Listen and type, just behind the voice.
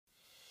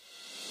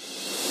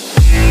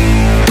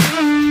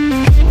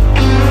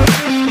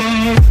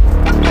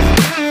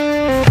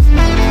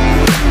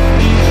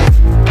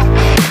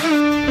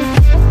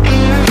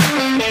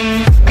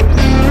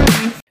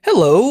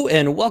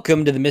And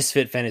welcome to the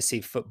Misfit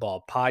Fantasy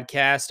Football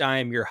Podcast. I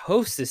am your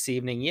host this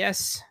evening.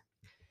 Yes,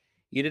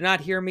 you did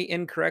not hear me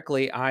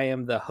incorrectly. I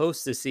am the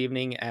host this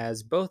evening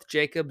as both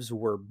Jacobs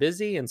were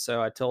busy. And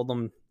so I told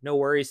them, no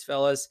worries,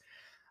 fellas.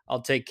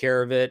 I'll take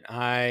care of it.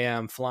 I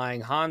am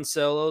flying Han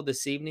Solo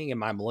this evening in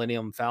my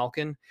Millennium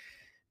Falcon.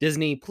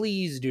 Disney,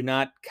 please do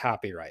not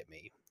copyright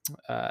me.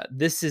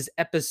 This is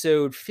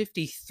episode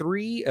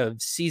 53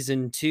 of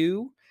season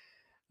 2.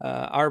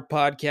 Our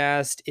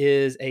podcast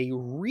is a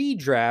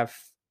redraft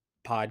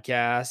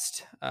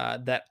podcast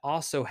that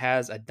also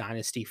has a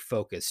dynasty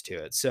focus to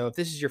it. So if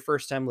this is your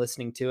first time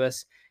listening to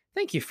us,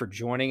 thank you for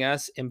joining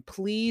us. And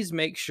please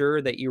make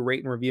sure that you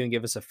rate and review and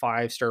give us a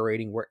 5-star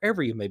rating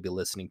wherever you may be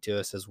listening to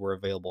us, as we're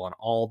available on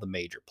all the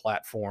major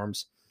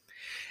platforms.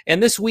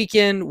 And this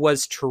weekend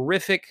was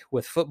terrific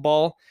with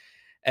football,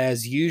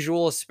 as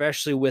usual,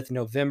 especially with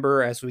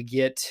November as we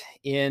get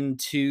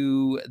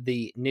into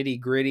the nitty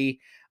gritty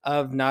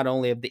of not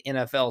only of the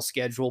NFL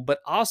schedule,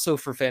 but also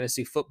for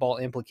fantasy football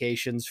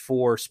implications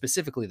for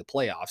specifically the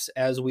playoffs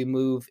as we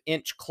move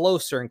inch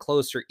closer and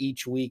closer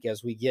each week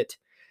as we get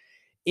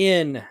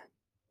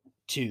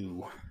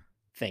into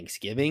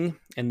Thanksgiving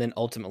and then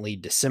ultimately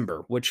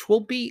December, which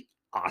will be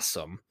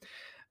awesome.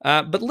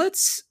 But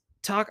let's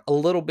talk a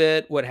little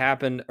bit what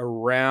happened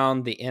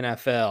around the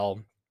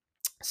NFL,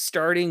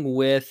 starting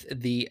with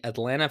the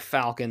Atlanta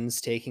Falcons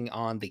taking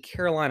on the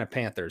Carolina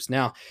Panthers.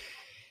 Now,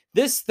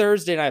 this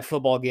Thursday night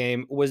football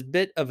game was a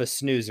bit of a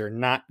snoozer,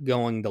 not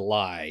going to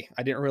lie.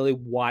 I didn't really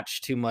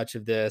watch too much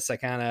of this. I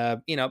kind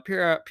of,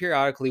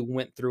 periodically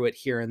went through it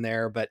here and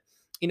there, but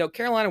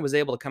Carolina was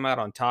able to come out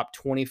on top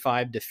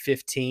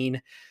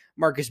 25-15.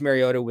 Marcus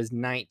Mariota was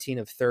 19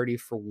 of 30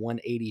 for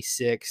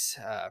 186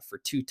 for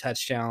 2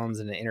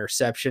 touchdowns and an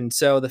interception.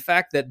 So the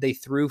fact that they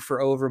threw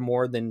for over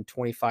more than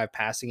 25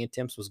 passing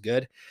attempts was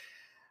good.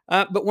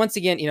 But once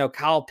again,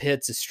 Kyle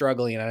Pitts is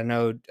struggling. And I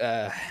know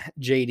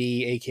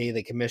JD, aka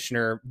the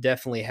commissioner,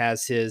 definitely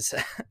has his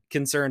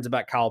concerns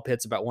about Kyle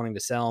Pitts, about wanting to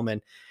sell him.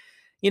 And,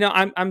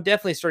 I'm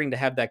definitely starting to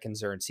have that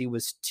concerns. He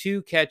was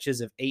 2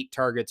 catches of 8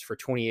 targets for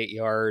 28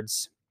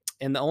 yards.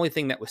 And the only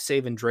thing that was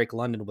saving Drake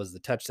London was the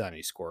touchdown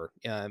he scored.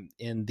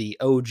 In the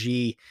OG,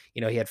 he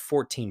had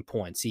 14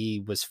 points.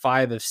 He was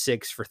 5 of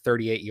 6 for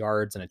 38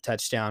 yards and a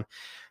touchdown.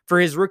 For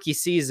his rookie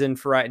season,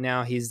 for right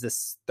now, he's the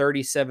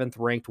 37th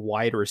ranked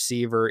wide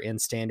receiver in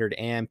standard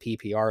and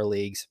PPR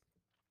leagues.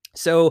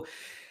 So,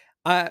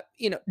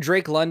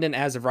 Drake London,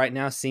 as of right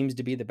now, seems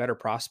to be the better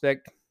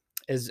prospect,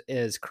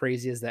 as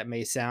crazy as that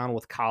may sound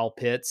with Kyle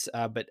Pitts.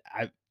 But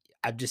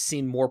I've just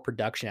seen more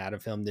production out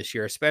of him this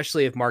year,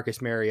 especially if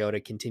Marcus Mariota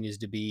continues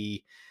to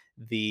be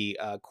the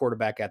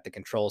quarterback at the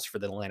controls for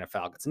the Atlanta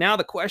Falcons. Now,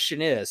 the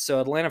question is,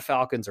 so Atlanta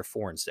Falcons are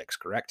 4-6,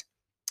 correct?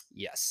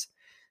 Yes.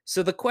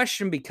 So the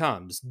question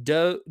becomes,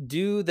 do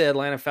the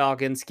Atlanta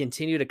Falcons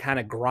continue to kind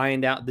of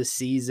grind out the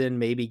season,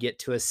 maybe get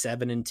to a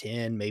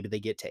 7-10, maybe they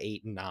get to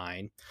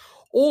 8-9,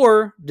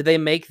 or do they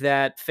make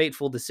that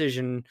fateful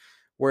decision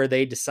where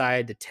they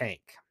decide to tank?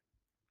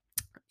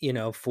 Try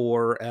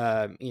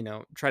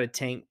to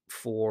tank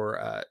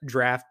for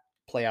draft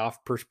playoff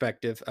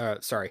perspective,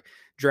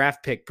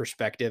 draft pick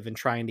perspective, and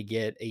trying to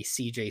get a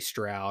CJ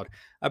Stroud,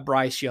 a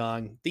Bryce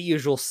Young, the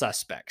usual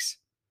suspects.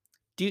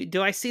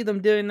 Do I see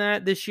them doing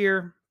that this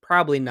year?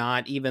 Probably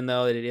not, even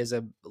though it is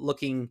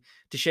looking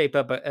to shape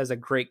up as a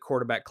great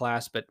quarterback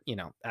class. But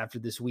after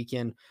this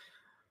weekend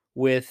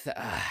with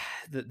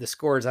the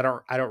scores, I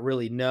don't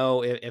really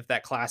know if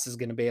that class is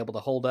going to be able to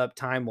hold up.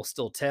 Time will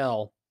still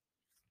tell.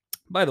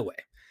 By the way,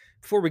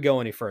 before we go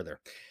any further,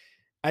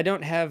 I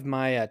don't have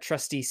my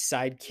trusty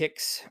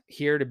sidekicks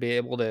here to be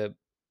able to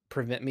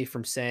prevent me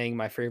from saying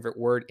my favorite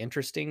word,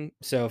 interesting.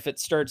 So if it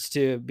starts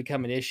to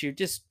become an issue,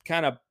 just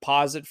kind of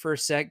pause it for a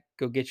sec.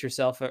 Go get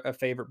yourself a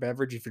favorite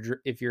beverage.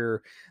 If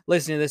you're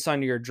listening to this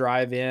on your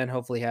drive in,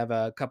 hopefully have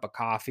a cup of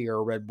coffee or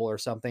a Red Bull or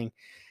something.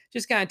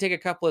 Just kind of take a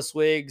couple of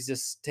swigs,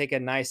 just take a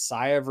nice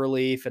sigh of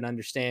relief and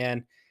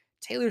understand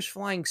Taylor's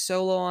flying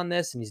solo on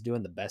this and he's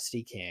doing the best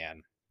he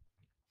can.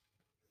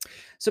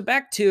 So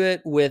back to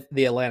it with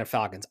the Atlanta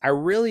Falcons. I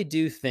really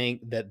do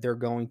think that they're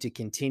going to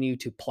continue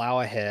to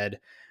plow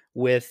ahead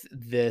with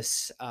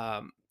this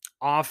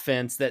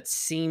offense that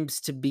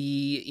seems to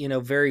be,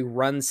 very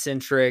run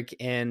centric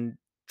and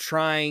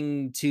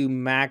trying to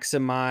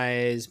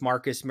maximize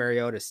Marcus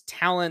Mariota's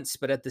talents,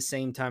 but at the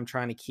same time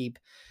trying to keep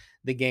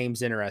the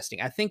games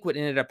interesting. I think what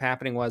ended up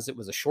happening was it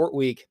was a short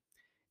week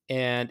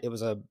and it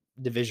was a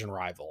division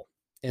rival.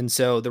 And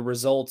so the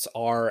results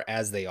are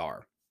as they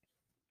are.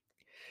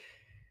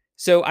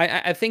 So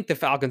I think the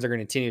Falcons are going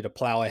to continue to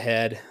plow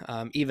ahead,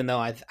 even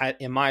though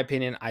in my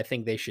opinion, I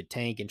think they should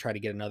tank and try to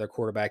get another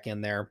quarterback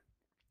in there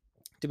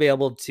to be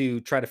able to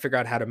try to figure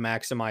out how to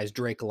maximize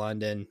Drake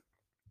London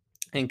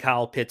and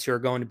Kyle Pitts, who are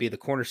going to be the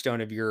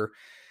cornerstone of your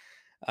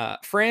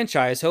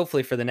franchise,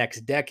 hopefully for the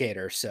next decade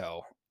or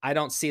so. I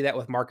don't see that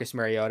with Marcus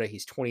Mariota.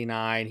 He's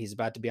 29. He's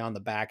about to be on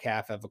the back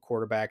half of a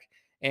quarterback.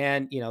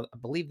 And, I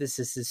believe this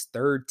is his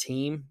 3rd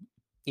team.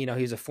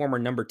 He's a former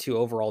number 2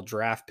 overall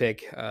draft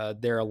pick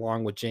there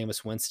along with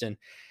Jameis Winston.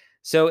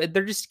 So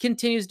there just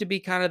continues to be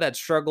kind of that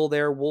struggle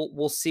there.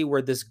 We'll see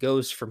where this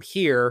goes from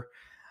here.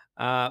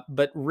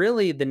 But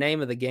really, the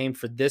name of the game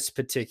for this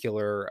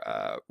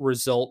particular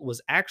result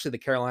was actually the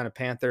Carolina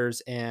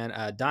Panthers and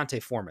Dante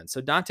Foreman.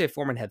 So Dante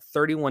Foreman had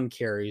 31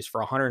 carries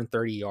for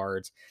 130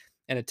 yards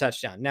and a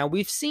touchdown. Now,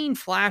 we've seen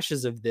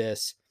flashes of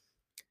this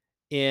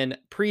in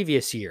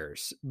previous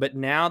years, but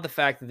now the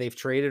fact that they've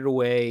traded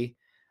away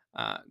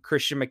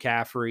Christian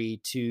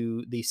McCaffrey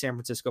to the San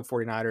Francisco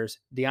 49ers,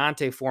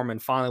 Deontay Foreman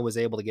finally was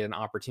able to get an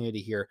opportunity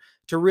here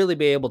to really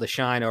be able to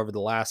shine over the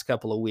last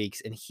couple of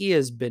weeks, and he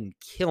has been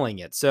killing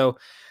it. So,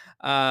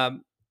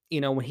 um,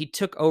 when he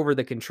took over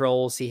the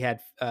controls, he had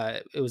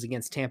it was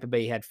against Tampa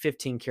Bay. He had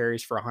 15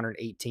 carries for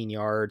 118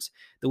 yards.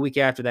 The week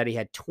after that, he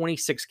had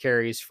 26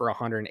 carries for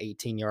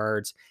 118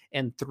 yards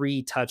and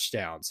 3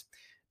 touchdowns.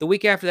 The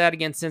week after that,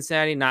 against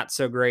Cincinnati, not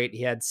so great.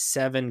 He had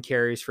 7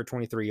 carries for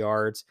 23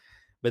 yards.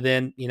 But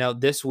then,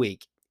 this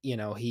week,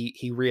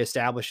 he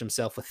reestablished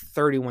himself with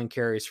 31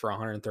 carries for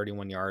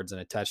 131 yards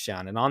and a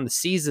touchdown. And on the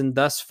season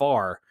thus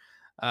far,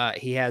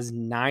 he has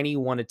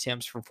 91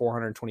 attempts for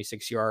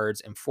 426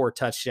 yards and 4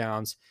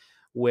 touchdowns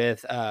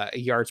with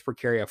yards per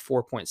carry of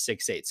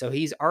 4.68. So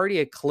he's already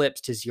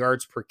eclipsed his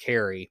yards per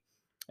carry.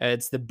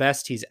 It's the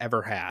best he's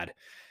ever had.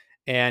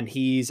 And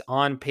he's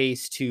on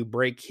pace to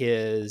break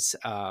his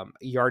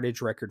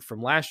yardage record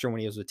from last year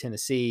when he was with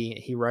Tennessee.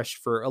 He rushed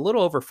for a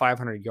little over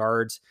 500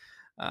 yards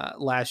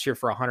last year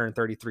for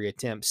 133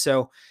 attempts.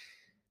 So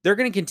they're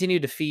going to continue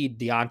to feed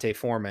Deontay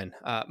Foreman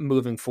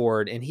moving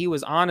forward. And he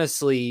was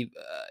honestly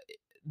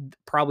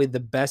probably the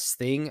best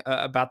thing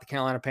about the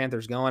Carolina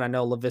Panthers going. I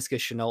know Laviska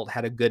Shenault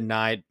had a good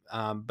night,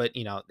 but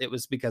it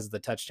was because of the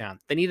touchdown.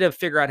 They need to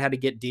figure out how to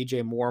get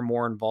DJ Moore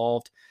more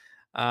involved.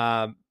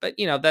 But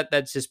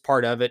that's just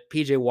part of it.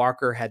 PJ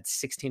Walker had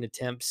 16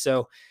 attempts.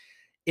 So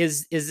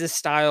is this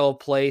style of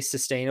play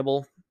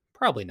sustainable?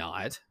 Probably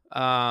not.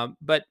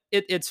 But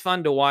it's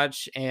fun to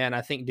watch. And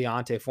I think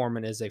Deontay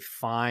Foreman is a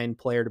fine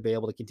player to be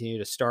able to continue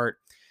to start.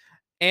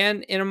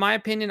 And in my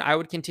opinion, I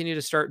would continue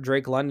to start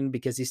Drake London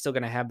because he's still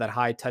going to have that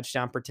high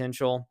touchdown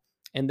potential.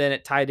 And then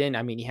at tight end,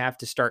 I mean, you have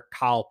to start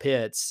Kyle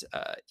Pitts.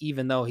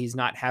 Even though he's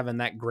not having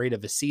that great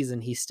of a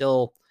season, he's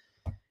still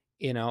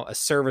a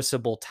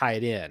serviceable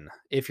tight end.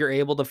 If you're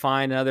able to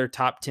find another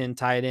top 10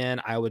 tight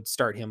end, I would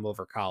start him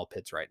over Kyle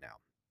Pitts right now.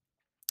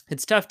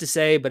 It's tough to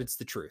say, but it's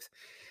the truth.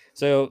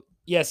 So,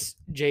 yes,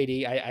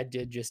 JD, I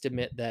did just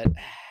admit that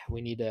we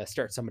need to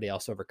start somebody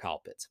else over Kyle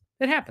Pitts.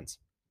 It happens.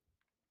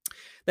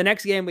 The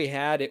next game we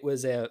had, it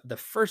was the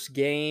first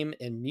game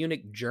in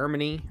Munich,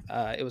 Germany.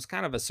 It was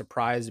kind of a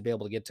surprise to be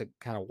able to get to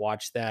kind of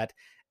watch that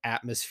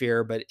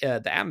atmosphere, but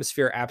the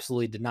atmosphere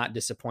absolutely did not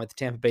disappoint. The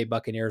Tampa Bay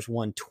Buccaneers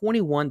won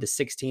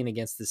 21-16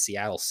 against the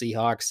Seattle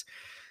Seahawks.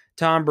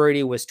 Tom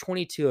Brady was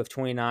 22 of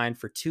 29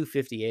 for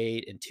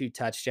 258 and 2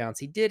 touchdowns.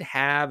 He did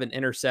have an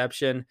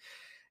interception,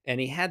 and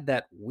he had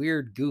that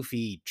weird,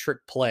 goofy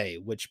trick play,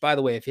 which, by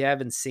the way, if you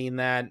haven't seen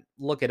that,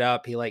 look it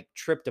up. He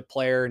tripped a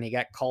player and he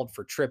got called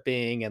for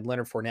tripping, and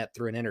Leonard Fournette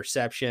threw an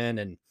interception,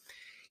 and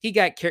he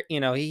got,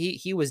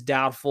 he was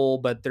doubtful,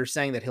 but they're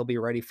saying that he'll be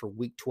ready for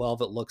week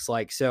 12. It looks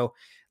like. So it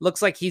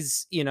looks like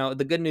he's,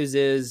 the good news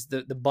is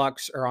the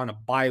Bucs are on a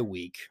bye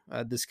week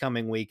this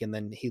coming week. And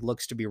then he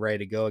looks to be ready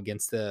to go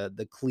against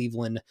the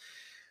Cleveland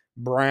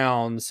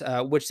Browns,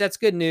 which that's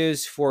good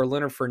news for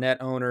Leonard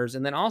Fournette owners.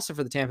 And then also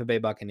for the Tampa Bay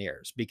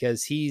Buccaneers,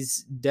 because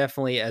he's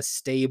definitely a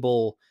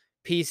stable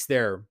piece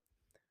there.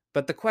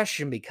 But the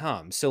question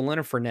becomes, so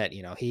Leonard Fournette,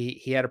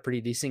 he had a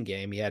pretty decent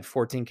game. He had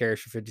 14 carries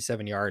for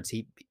 57 yards.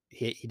 He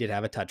did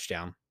have a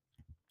touchdown.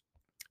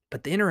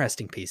 But the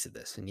interesting piece of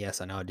this, and yes,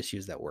 I know I just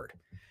used that word,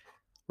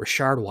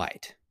 Rachaad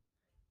White.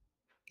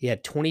 He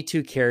had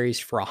 22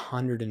 carries for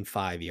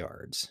 105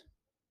 yards.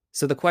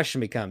 So the question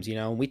becomes,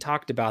 we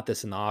talked about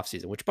this in the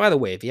offseason, which, by the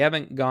way, if you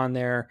haven't gone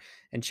there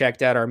and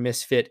checked out our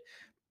Misfit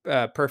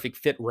Perfect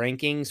Fit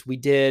rankings, we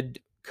did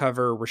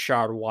cover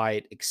Rachaad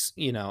White,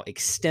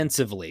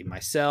 extensively.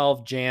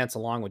 Myself, Jance,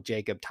 along with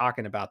Jacob,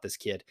 talking about this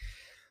kid.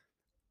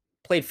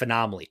 Played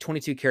phenomenally,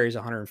 22 carries,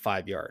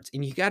 105 yards.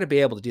 And you got to be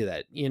able to do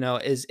that.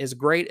 As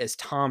great as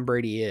Tom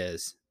Brady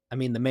is, I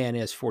mean, the man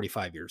is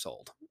 45 years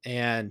old,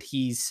 and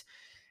he's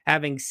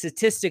having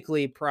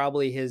statistically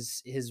probably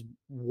his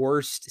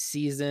worst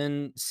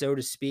season, so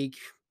to speak,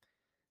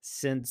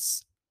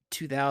 since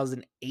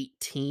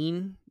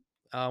 2018,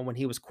 when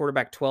he was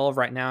quarterback 12.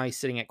 Right now, he's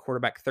sitting at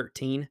quarterback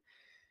 13.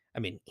 I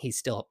mean, he's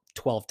still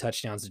 12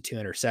 touchdowns to 2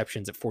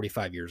 interceptions at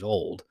 45 years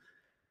old.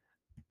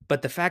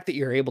 But the fact that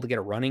you're able to get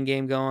a running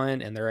game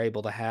going and they're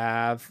able to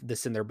have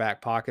this in their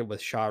back pocket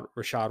with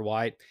Rachaad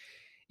White,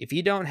 if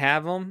you don't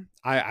have him,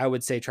 I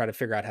would say try to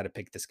figure out how to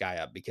pick this guy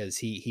up because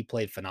he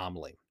played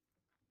phenomenally.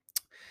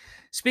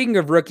 Speaking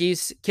of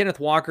rookies, Kenneth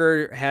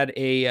Walker had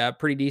a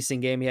pretty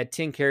decent game. He had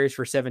 10 carries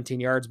for 17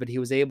 yards, but he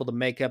was able to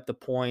make up the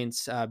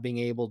points, being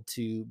able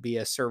to be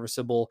a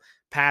serviceable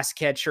pass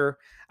catcher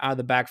out of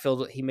the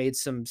backfield. He made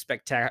some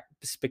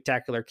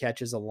spectacular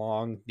catches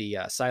along the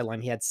sideline.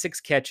 He had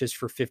 6 catches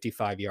for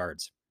 55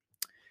 yards.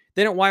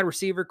 Then at wide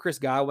receiver, Chris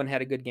Godwin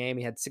had a good game.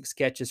 He had 6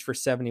 catches for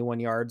 71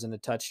 yards and a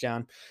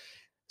touchdown.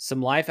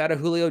 Some life out of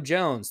Julio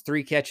Jones,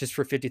 3 catches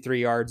for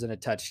 53 yards and a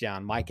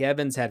touchdown. Mike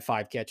Evans had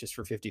 5 catches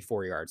for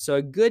 54 yards. So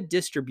a good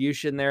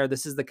distribution there.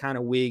 This is the kind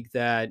of week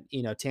that,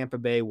 Tampa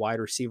Bay wide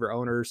receiver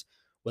owners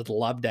would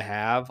love to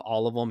have,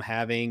 all of them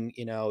having,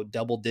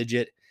 double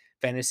digit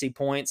fantasy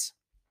points.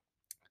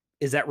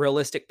 Is that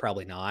realistic?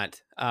 Probably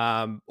not.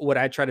 Would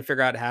I try to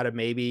figure out how to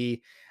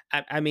maybe,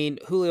 I mean,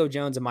 Julio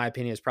Jones, in my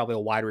opinion, is probably a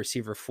wide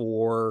receiver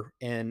 4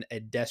 and a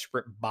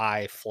desperate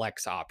buy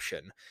flex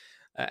option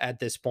at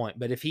this point.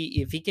 But if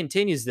he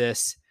continues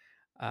this,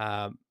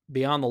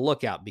 be on the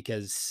lookout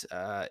because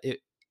it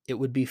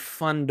would be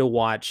fun to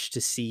watch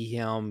to see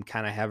him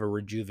kind of have a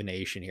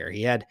rejuvenation here.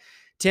 He had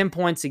 10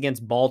 points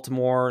against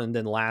Baltimore, and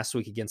then last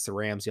week against the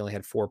Rams, he only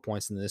had 4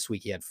 points, and this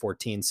week he had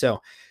 14.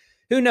 So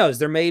who knows?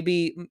 There may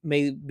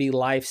be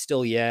life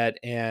still yet,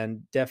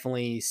 and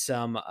definitely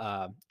some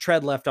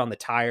tread left on the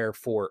tire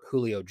for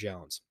Julio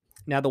Jones.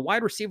 Now, the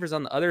wide receivers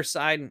on the other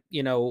side,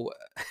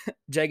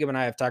 Jacob and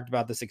I have talked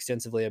about this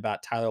extensively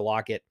about Tyler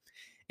Lockett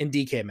and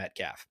DK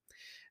Metcalf.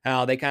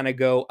 How they kind of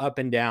go up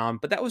and down,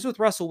 but that was with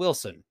Russell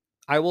Wilson.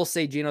 I will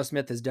say Geno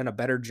Smith has done a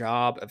better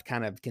job of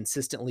kind of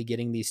consistently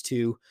getting these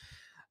two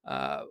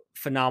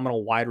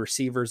phenomenal wide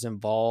receivers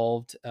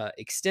involved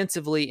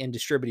extensively and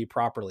distributed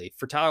properly.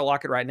 For Tyler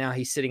Lockett right now,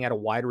 he's sitting at a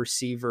wide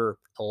receiver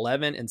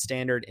 11 in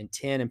standard and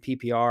 10 in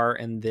PPR.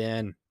 And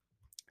then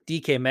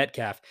DK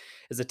Metcalf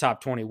is a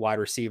top 20 wide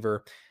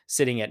receiver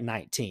sitting at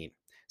 19.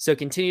 So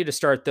continue to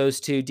start those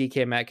two.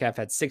 DK Metcalf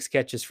had 6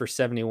 catches for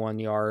 71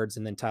 yards,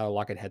 and then Tyler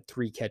Lockett had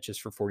 3 catches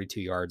for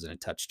 42 yards and a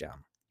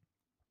touchdown.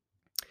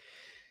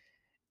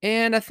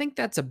 And I think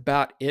that's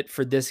about it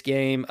for this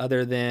game,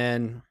 other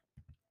than,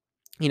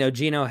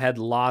 Geno had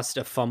lost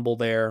a fumble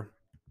there.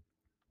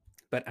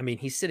 But, I mean,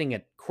 he's sitting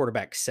at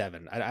quarterback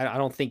 7. I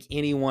don't think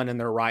anyone in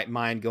their right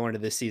mind going into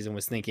this season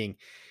was thinking,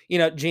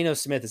 Geno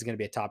Smith is going to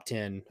be a top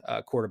 10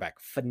 quarterback.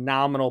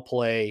 Phenomenal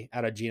play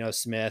out of Geno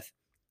Smith.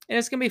 And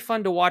it's going to be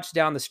fun to watch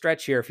down the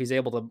stretch here if he's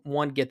able to,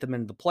 one, get them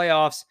into the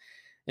playoffs.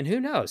 And who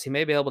knows, he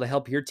may be able to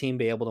help your team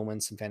be able to win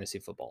some fantasy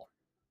football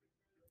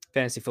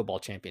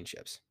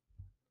championships.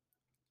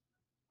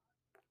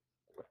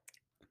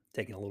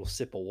 Taking a little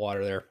sip of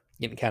water there,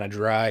 getting kind of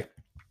dry.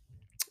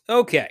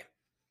 Okay.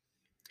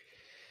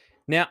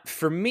 Now,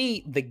 for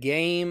me, the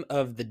game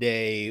of the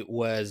day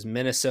was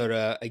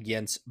Minnesota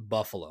against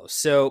Buffalo.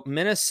 So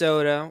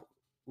Minnesota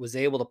was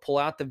able to pull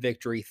out the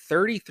victory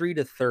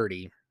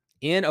 33-30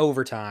 in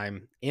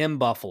overtime in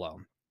Buffalo.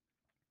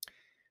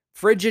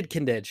 Frigid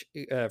conditions.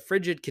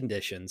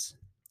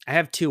 I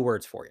have 2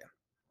 words for you.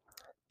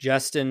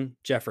 Justin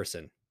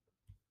Jefferson.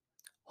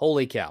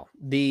 Holy cow.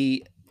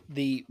 The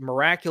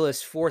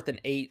miraculous 4th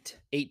and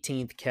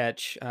 18th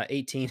catch,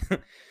 18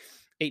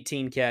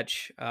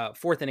 catch,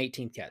 4th and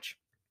 18th catch.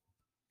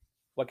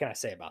 What can I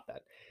say about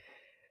that?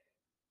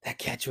 That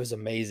catch was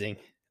amazing.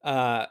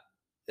 I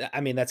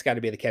mean, that's got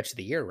to be the catch of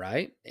the year,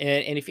 right?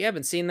 And if you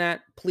haven't seen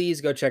that,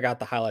 please go check out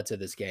the highlights of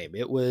this game.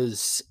 It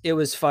was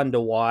fun to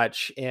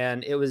watch,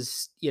 and it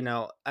was,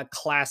 a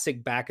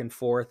classic back and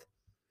forth.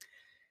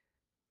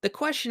 The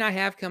question I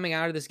have coming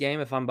out of this game,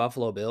 if I'm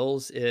Buffalo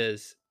Bills,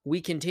 is we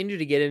continue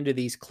to get into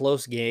these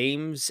close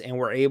games, and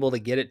we're able to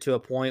get it to a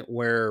point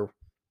where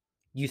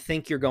you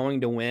think you're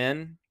going to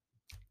win,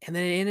 and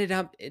then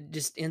it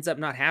just ends up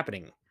not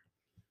happening.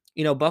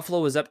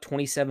 Buffalo was up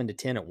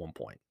 27-10 at one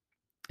point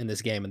in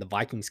this game, and the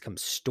Vikings come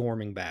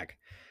storming back.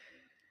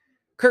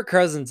 Kirk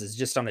Cousins is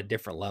just on a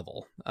different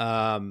level.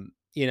 Jacob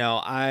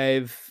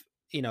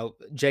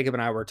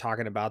and I were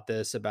talking about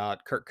this,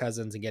 about Kirk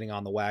Cousins and getting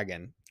on the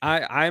wagon.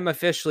 I'm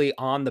officially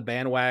on the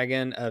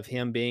bandwagon of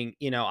him being,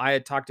 I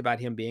had talked about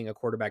him being a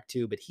quarterback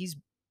too, but he's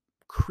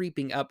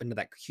creeping up into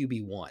that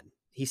QB1.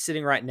 He's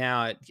sitting right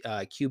now at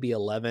QB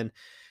 11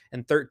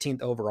 and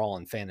 13th overall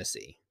in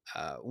fantasy.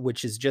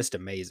 Which is just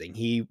amazing.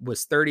 He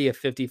was 30 of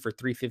 50 for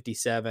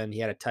 357. He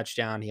had a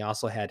touchdown. He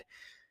also had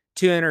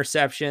 2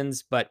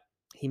 interceptions, but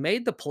he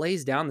made the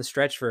plays down the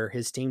stretch for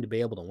his team to be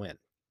able to win.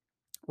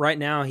 Right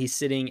now, he's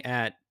sitting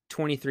at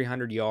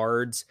 2,300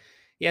 yards.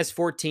 He has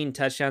 14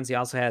 touchdowns. He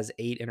also has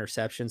 8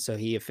 interceptions, so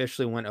he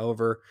officially went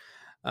over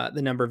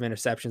the number of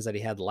interceptions that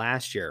he had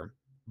last year.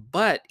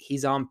 But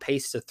he's on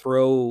pace to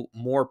throw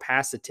more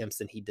pass attempts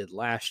than he did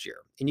last year.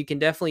 And you can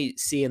definitely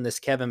see in this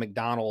Kevin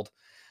McDonald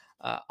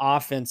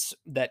offense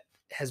that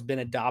has been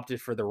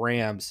adopted for the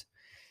Rams,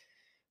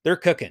 they're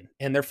cooking,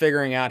 and they're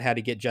figuring out how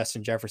to get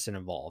Justin Jefferson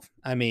involved.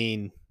 I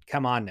mean,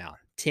 come on now.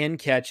 10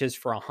 catches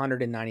for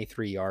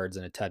 193 yards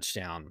and a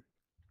touchdown.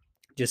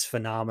 Just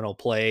phenomenal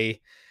play.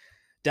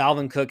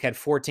 Dalvin Cook had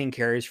 14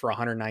 carries for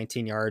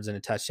 119 yards and a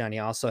touchdown. He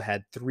also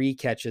had 3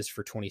 catches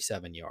for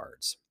 27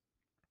 yards.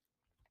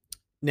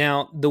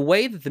 Now, the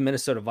way that the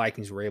Minnesota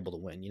Vikings were able to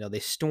win, they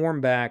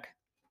storm back,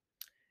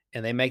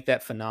 and they make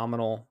that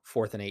phenomenal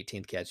 4th and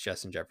 18th catch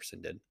Justin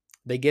Jefferson did.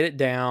 They get it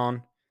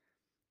down,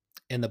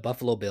 and the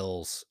Buffalo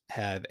Bills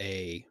have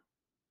a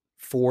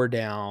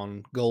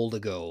 4-down,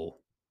 goal-to-go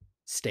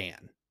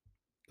stand.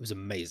 It was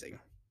amazing.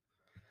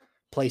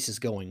 place is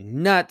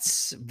going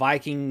nuts.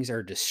 Vikings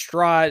are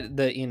distraught.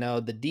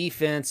 The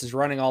defense is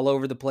running all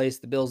over the place,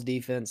 the Bills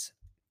defense.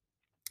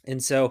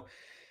 And so,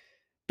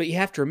 but you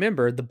have to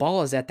remember the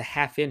ball is at the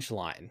half-inch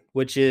line,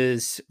 which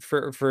is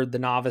for the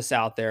novice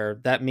out there,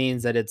 that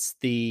means that it's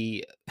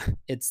the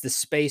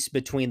space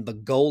between the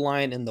goal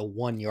line and the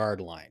 1-yard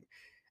line.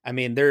 I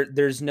mean,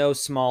 there's no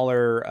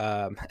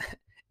smaller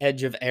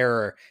edge of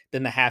error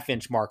than the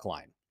half-inch mark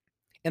line.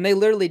 And they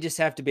literally just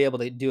have to be able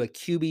to do a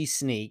QB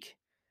sneak,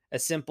 a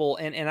simple,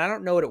 and I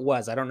don't know what it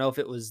was. I don't know if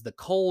it was the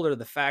cold or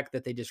the fact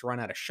that they just run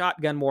out of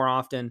shotgun more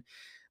often.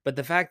 But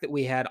the fact that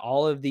we had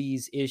all of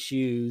these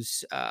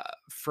issues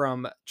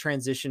from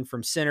transition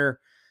from center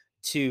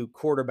to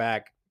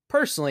quarterback,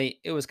 personally,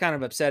 it was kind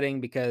of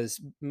upsetting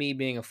because me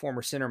being a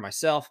former center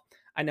myself,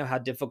 I know how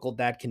difficult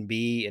that can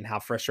be and how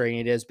frustrating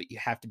it is, but you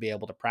have to be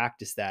able to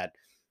practice that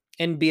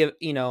and be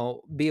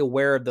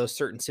aware of those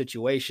certain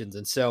situations.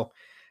 And so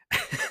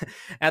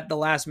at the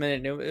last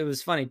minute, it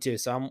was funny too.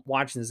 So I'm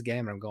watching this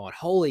game and I'm going,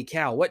 holy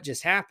cow, what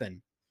just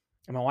happened?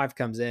 And my wife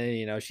comes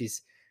in,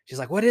 she's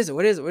like, what is it?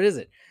 What is it? What is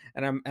it?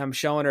 And I'm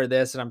showing her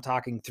this and I'm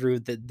talking through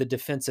the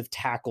defensive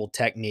tackle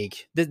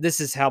technique. This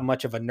is how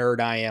much of a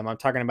nerd I am. I'm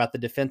talking about the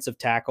defensive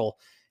tackle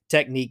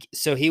technique.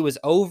 So he was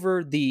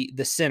over the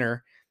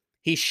center.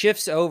 He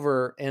shifts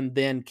over and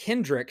then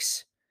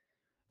Kendricks,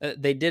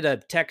 they did a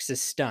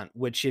Texas stunt,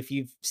 which if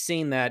you've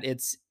seen that,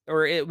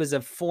 it was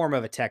a form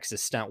of a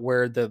Texas stunt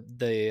where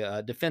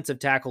the defensive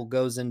tackle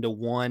goes into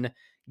one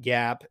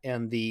gap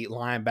and the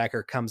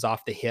linebacker comes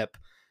off the hip,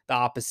 the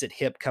opposite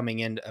hip coming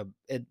in.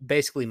 It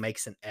basically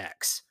makes an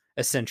X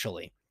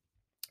essentially.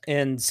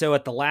 And so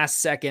at the last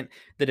second,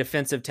 the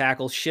defensive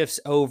tackle shifts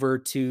over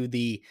to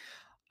the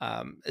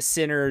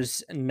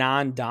center's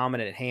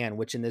non-dominant hand,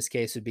 which in this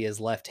case would be his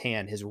left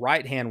hand. His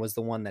right hand was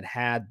the one that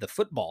had the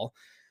football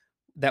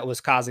that was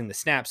causing the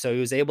snap. So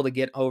he was able to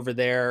get over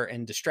there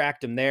and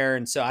distract him there.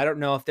 And so I don't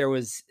know if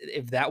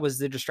that was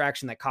the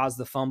distraction that caused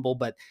the fumble,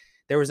 but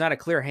there was not a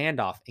clear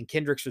handoff. And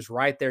Kendricks was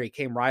right there. He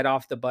came right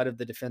off the butt of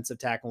the defensive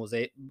tackle and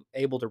was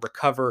able to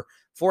recover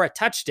for a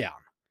touchdown.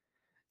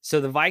 So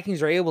the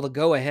Vikings are able to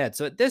go ahead.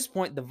 So at this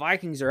point, the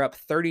Vikings are up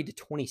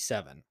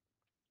 30-27.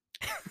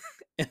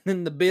 And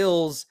then the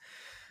Bills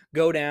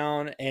go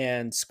down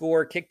and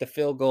score, kick the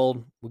field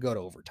goal. We go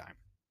to overtime.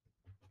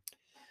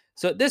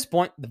 So at this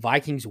point, the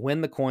Vikings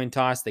win the coin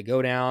toss. They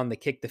go down, they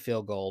kick the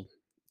field goal.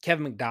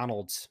 Kevin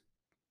McDonald's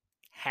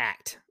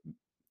hacked,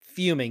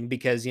 fuming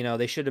because,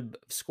 they should have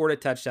scored a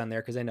touchdown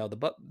there because they know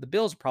the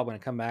Bills are probably going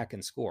to come back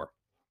and score.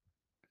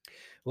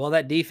 Well,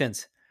 that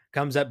defense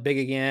comes up big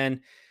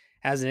again,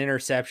 has an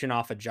interception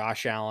off of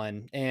Josh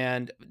Allen.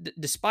 And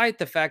despite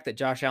the fact that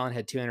Josh Allen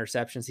had 2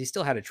 interceptions, he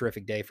still had a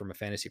terrific day from a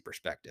fantasy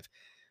perspective.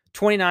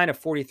 29 of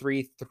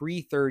 43,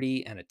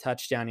 330, and a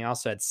touchdown. He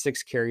also had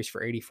 6 carries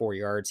for 84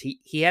 yards.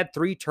 He had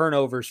 3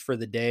 turnovers for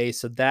the day,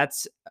 so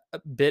that's a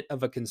bit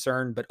of a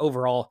concern. But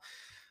overall,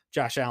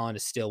 Josh Allen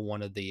is still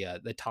one of the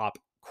top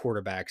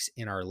quarterbacks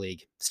in our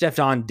league.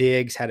 Stephon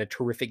Diggs had a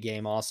terrific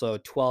game also,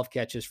 12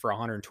 catches for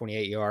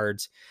 128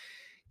 yards.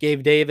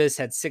 Gabe Davis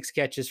had 6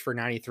 catches for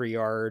 93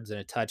 yards and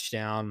a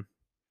touchdown.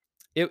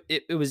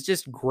 It was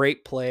just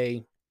great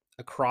play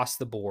across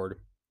the board.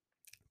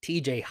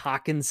 TJ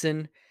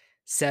Hawkinson,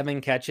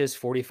 7 catches,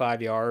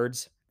 45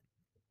 yards.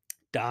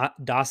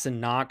 Dawson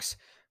Knox,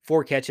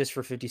 4 catches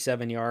for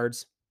 57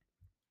 yards.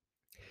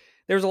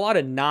 There's a lot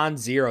of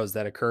non-zeros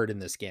that occurred in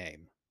this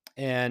game.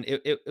 And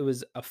it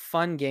was a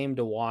fun game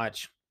to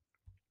watch.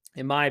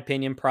 In my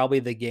opinion, probably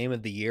the game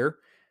of the year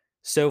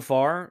so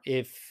far.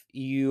 If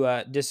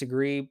you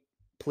disagree,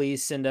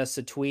 please send us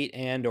a tweet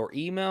and or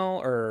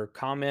email or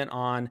comment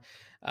on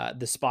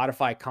the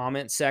Spotify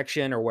comment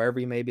section or wherever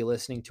you may be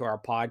listening to our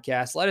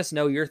podcast. Let us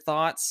know your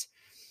thoughts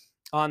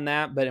on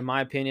that. But in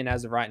my opinion,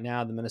 as of right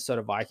now, the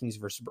Minnesota Vikings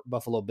versus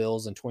Buffalo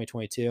Bills in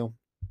 2022,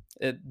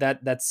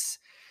 that's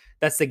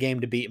the game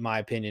to beat, in my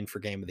opinion, for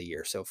game of the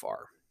year so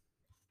far.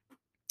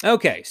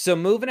 Okay, so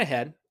moving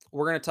ahead,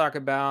 we're going to talk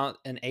about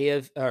an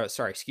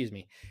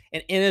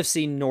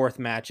NFC North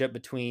matchup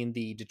between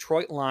the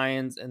Detroit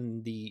Lions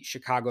and the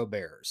Chicago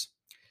Bears.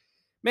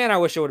 Man, I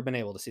wish I would have been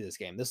able to see this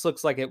game. This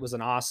looks like it was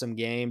an awesome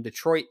game.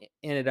 Detroit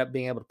ended up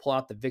being able to pull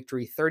out the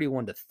victory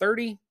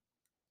 31-30.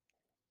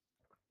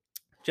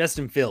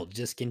 Justin Fields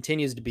just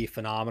continues to be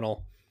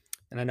phenomenal.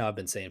 And I know I've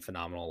been saying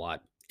phenomenal a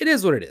lot. It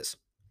is what it is.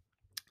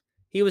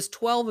 He was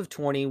 12 of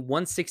 20,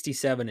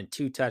 167 and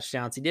 2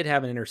 touchdowns. He did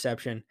have an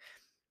interception.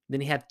 Then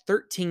he had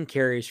 13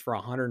 carries for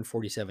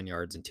 147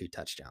 yards and 2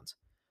 touchdowns.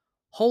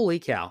 Holy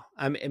cow.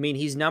 I mean,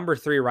 he's number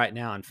 3 right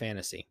now in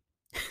fantasy.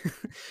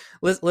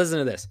 Listen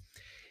to this.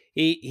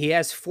 He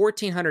has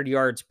 1,400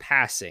 yards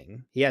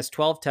passing. He has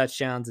 12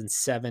 touchdowns and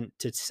 7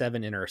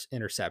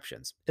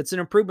 interceptions. It's an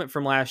improvement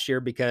from last year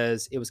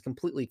because it was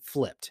completely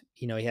flipped.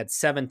 He had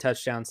 7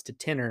 touchdowns to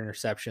 10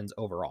 interceptions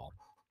overall.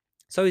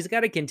 So he's got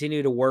to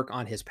continue to work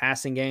on his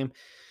passing game,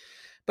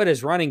 but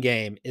his running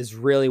game is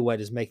really what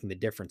is making the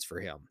difference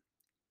for him.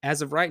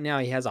 As of right now,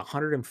 he has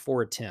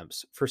 104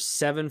 attempts for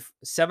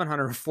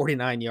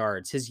 749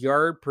 yards. His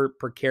yard per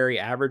carry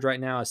average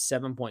right now is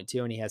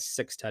 7.2, and he has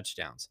 6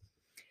 touchdowns.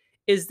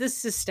 Is this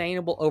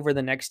sustainable over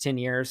the next 10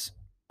 years?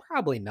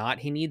 Probably not.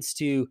 He needs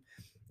to,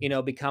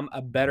 become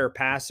a better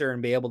passer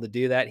and be able to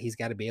do that. He's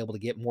got to be able to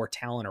get more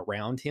talent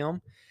around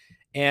him.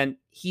 And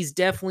he's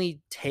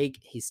definitely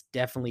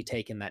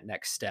taken that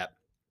next step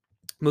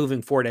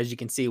moving forward, as you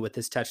can see with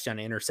his touchdown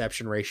to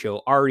interception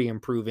ratio already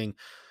improving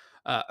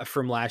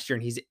from last year,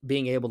 and he's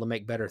being able to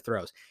make better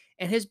throws.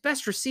 And his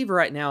best receiver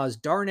right now is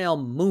Darnell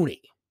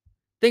Mooney.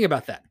 Think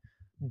about that.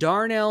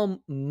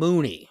 Darnell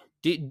Mooney.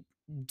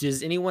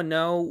 Does anyone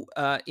know,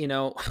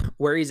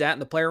 where he's at in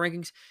the player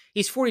rankings?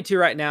 He's 42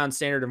 right now in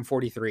standard and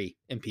 43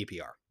 in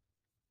PPR.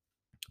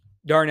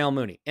 Darnell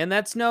Mooney. And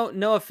that's no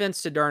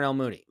offense to Darnell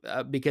Mooney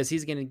because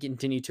he's going to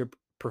continue to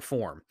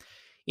perform.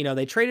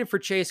 They traded for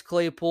Chase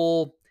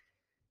Claypool.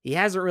 He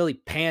hasn't really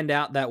panned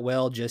out that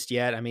well just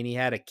yet. I mean, he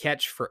had a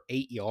catch for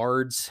 8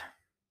 yards.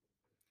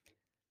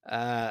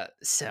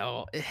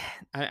 So,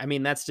 I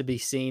mean, that's to be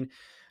seen.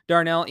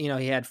 Darnell,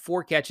 he had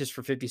 4 catches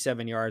for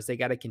 57 yards. They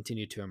got to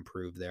continue to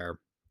improve there.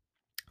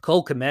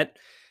 Cole Kmet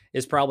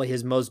is probably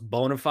his most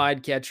bona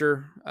fide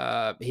catcher.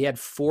 He had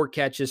 4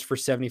 catches for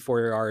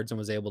 74 yards and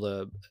was able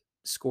to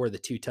score the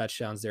 2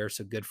 touchdowns there.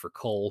 So good for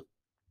Cole.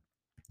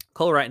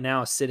 Cole right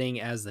now is sitting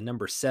as the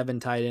number 7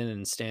 tight end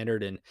in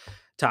standard and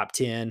top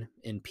 10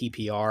 in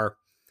PPR.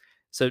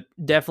 So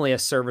definitely a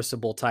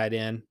serviceable tight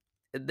end.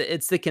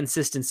 It's the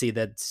consistency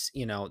that's,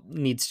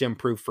 needs to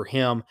improve for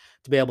him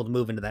to be able to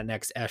move into that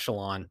next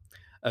echelon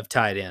of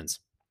tight ends.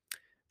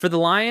 For the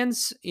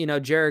Lions,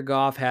 Jared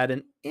Goff had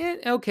an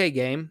okay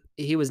game.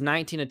 He was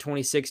 19 of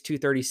 26,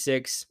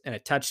 236, and a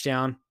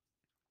touchdown.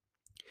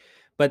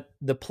 But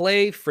the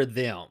play for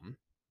them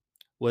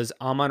was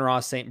Amon-Ra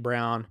St.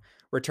 Brown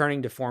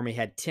returning to form. He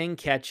had 10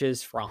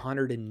 catches for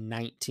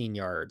 119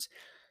 yards.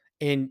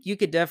 And you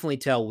could definitely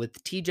tell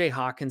with TJ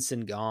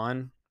Hawkinson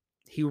gone,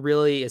 he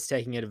really is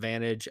taking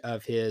advantage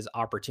of his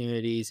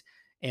opportunities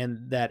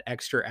and that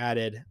extra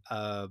added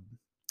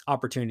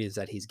opportunities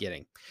that he's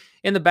getting.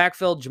 In the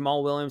backfield,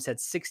 Jamal Williams had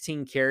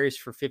 16 carries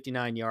for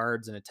 59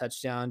 yards and a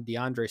touchdown.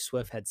 DeAndre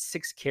Swift had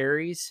 6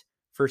 carries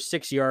for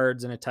 6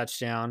 yards and a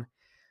touchdown.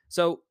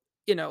 So,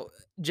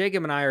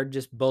 Jacob and I are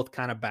just both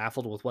kind of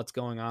baffled with what's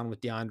going on with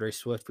DeAndre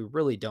Swift. We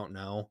really don't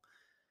know.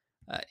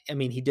 I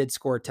mean, he did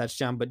score a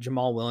touchdown, but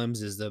Jamal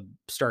Williams is the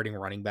starting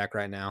running back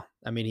right now.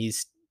 I mean,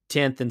 he's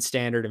 10th in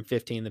standard and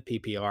 15th in the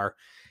PPR.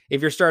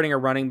 If you're starting a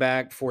running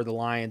back for the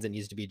Lions, it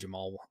needs to be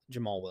Jamal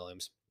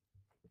Williams.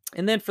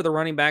 And then for the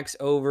running backs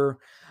over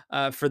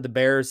for the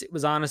Bears, it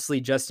was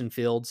honestly Justin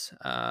Fields.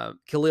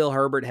 Khalil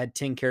Herbert had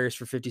 10 carries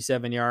for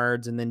 57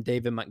 yards, and then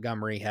David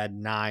Montgomery had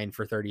 9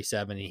 for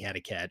 37, and he had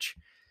a catch.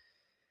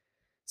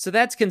 So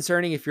that's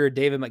concerning if you're a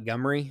David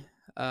Montgomery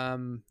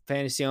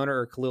fantasy owner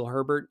or Khalil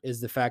Herbert,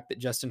 is the fact that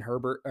Justin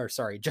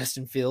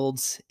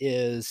Fields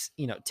is,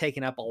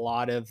 taking up a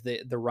lot of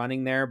the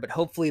running there, but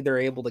hopefully they're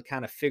able to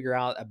kind of figure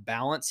out a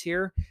balance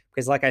here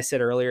because like I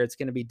said earlier, it's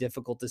going to be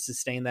difficult to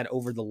sustain that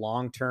over the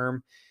long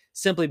term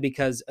simply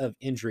because of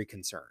injury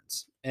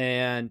concerns.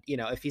 And,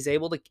 if he's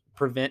able to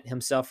prevent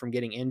himself from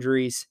getting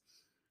injuries,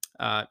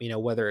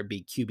 whether it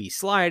be QB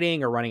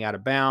sliding or running out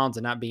of bounds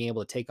and not being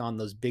able to take on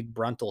those big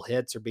Bruntle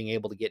hits or being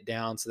able to get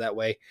down. So that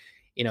way,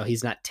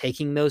 he's not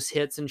taking those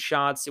hits and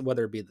shots,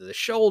 whether it be the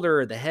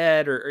shoulder or the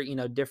head or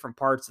different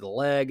parts of the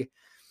leg.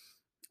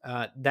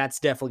 That's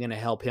definitely going to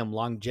help him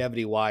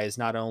longevity wise,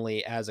 not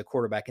only as a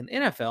quarterback in the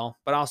NFL,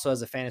 but also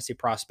as a fantasy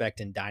prospect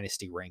in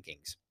dynasty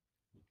rankings.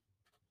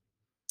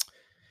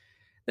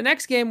 The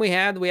next game we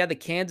had the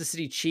Kansas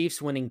City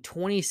Chiefs winning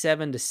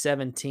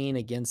 27-17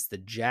 against the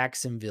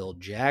Jacksonville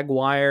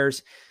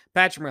Jaguars.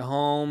 Patrick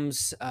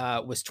Mahomes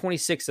was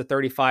 26 of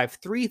 35,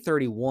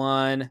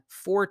 331,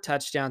 4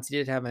 touchdowns. He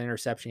did have an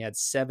interception. He had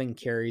 7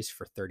 carries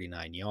for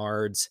 39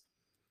 yards.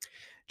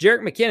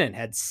 Jerick McKinnon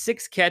had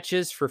 6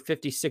 catches for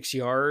 56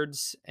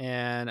 yards,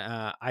 and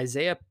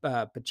Isaiah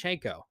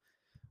Pacheco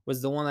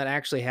was the one that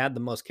actually had the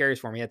most carries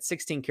for him. He had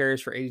 16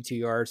 carries for 82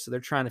 yards, so they're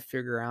trying to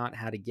figure out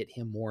how to get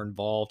him more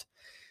involved.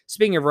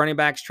 Speaking of running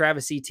backs,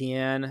 Travis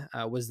Etienne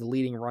was the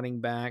leading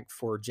running back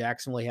for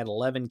Jacksonville. He had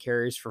 11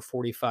 carries for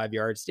 45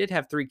 yards, did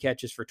have 3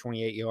 catches for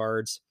 28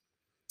 yards.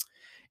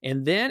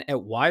 And then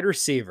at wide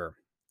receiver,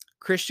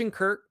 Christian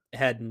Kirk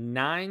had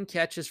 9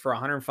 catches for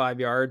 105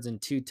 yards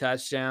and 2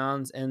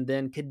 touchdowns. And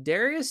then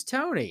Kadarius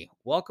Toney,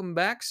 welcome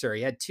back, sir.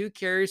 He had 2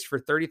 carries for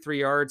 33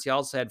 yards. He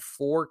also had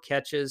 4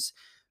 catches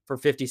for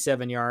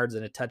 57 yards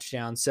and a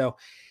touchdown. So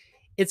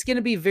it's going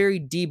to be very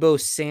Deebo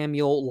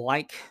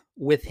Samuel-like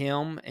with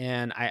him,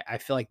 and I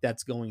feel like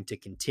that's going to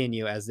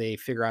continue as they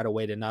figure out a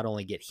way to not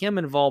only get him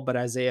involved, but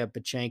Isaiah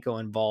Pacheco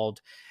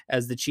involved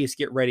as the Chiefs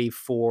get ready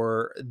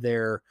for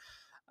their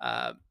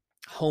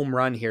home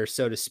run here,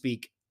 so to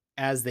speak,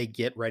 as they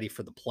get ready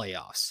for the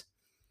playoffs.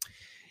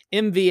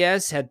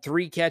 MVS had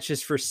 3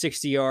 catches for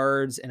 60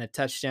 yards and a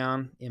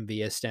touchdown.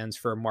 MVS stands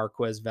for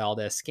Marquez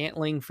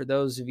Valdez-Scantling, for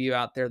those of you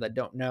out there that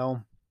don't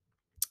know.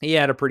 He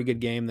had a pretty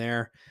good game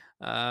there.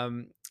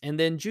 And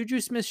then Juju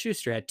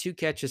Smith-Schuster had 2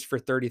 catches for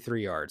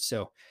 33 yards.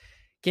 So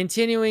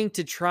continuing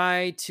to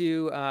try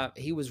to,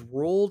 he was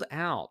ruled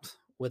out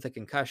with a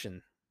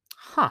concussion.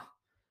 Huh.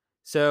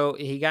 So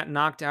he got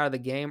knocked out of the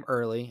game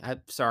early.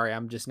 Sorry,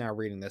 I'm just now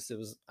reading this.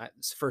 It's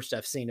the first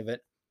I've seen of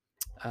it.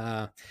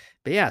 But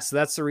yeah, so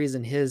that's the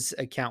reason his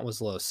account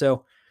was low.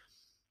 So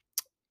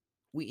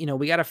we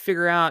got to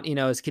figure out,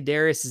 is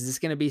Kadarius, is this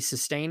going to be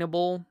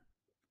sustainable?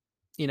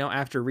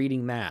 After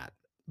reading that.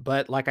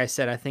 But like I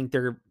said, I think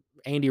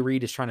Andy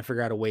Reid is trying to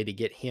figure out a way to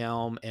get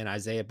him and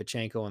Isaiah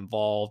Pacheco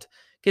involved,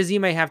 because he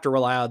may have to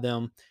rely on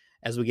them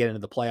as we get into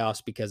the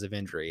playoffs because of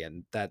injury.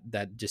 And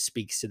that just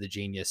speaks to the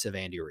genius of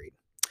Andy Reid.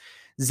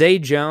 Zay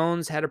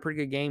Jones had a pretty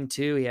good game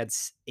too. He had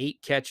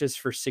 8 catches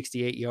for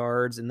 68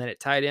 yards. And then at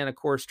tight end, of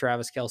course,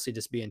 Travis Kelce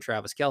just being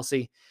Travis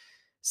Kelce,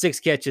 6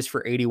 catches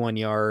for 81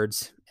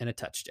 yards and a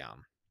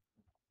touchdown.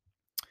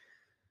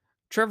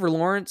 Trevor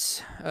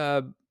Lawrence,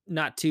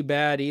 not too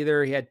bad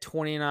either. He had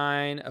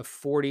 29 of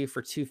 40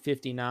 for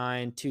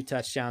 259, 2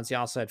 touchdowns. He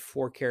also had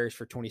 4 carries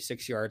for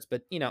 26 yards.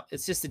 But,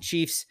 it's just the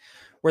Chiefs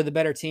were the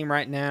better team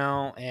right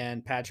now,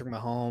 and Patrick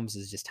Mahomes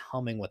is just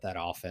humming with that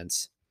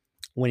offense,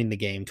 winning the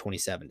game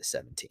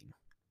 27-17.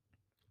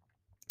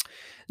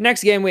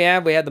 Next game we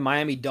had the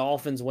Miami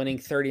Dolphins winning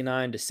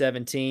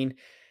 39-17.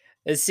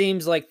 It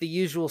seems like the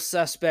usual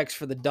suspects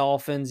for the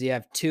Dolphins. You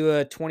have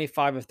Tua,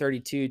 25 of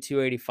 32,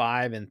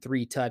 285, and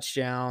 3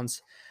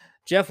 touchdowns.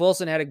 Jeff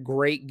Wilson had a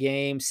great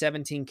game,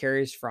 17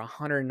 carries for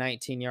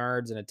 119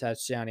 yards and a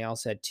touchdown. He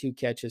also had 2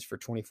 catches for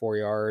 24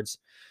 yards.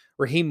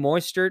 Raheem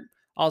Mostert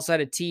also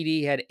had a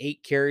TD, had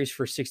 8 carries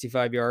for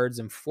 65 yards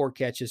and 4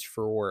 catches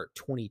for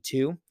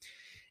 22.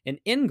 And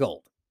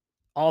Ingold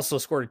also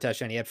scored a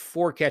touchdown. He had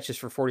 4 catches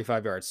for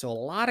 45 yards. So a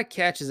lot of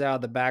catches out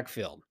of the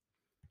backfield.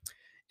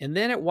 And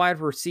then at wide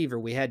receiver,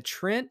 we had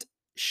Trent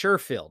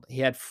Sherfield. He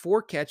had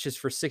 4 catches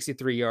for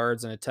 63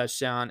 yards and a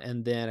touchdown.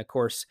 And then, of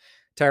course,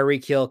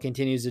 Tyreek Hill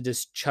continues to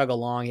just chug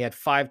along. He had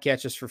 5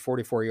 catches for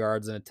 44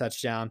 yards and a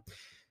touchdown.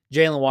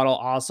 Jalen Waddle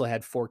also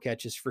had 4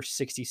 catches for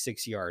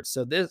 66 yards.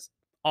 So this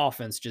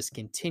offense just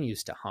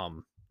continues to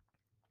hum.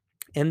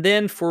 And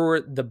then for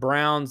the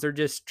Browns, they're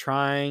just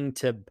trying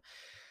to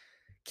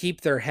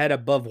keep their head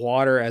above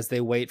water as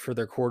they wait for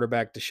their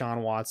quarterback,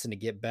 Deshaun Watson, to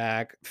get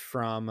back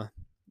from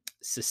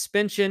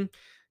suspension.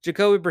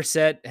 Jacoby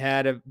Brissett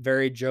had a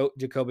very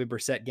Jacoby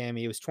Brissett game.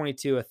 He was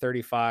 22 of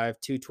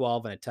 35,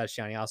 212, and a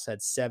touchdown. He also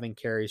had 7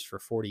 carries for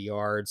 40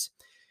 yards.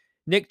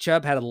 Nick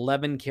Chubb had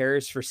 11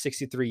 carries for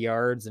 63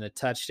 yards and a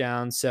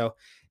touchdown. So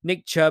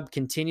Nick Chubb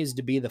continues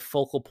to be the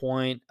focal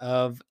point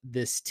of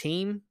this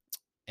team.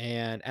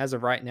 And as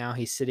of right now,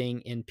 he's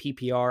sitting in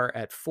PPR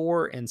at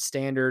 4 and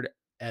standard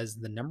as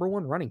the number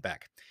 1 running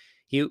back.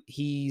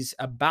 He's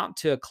about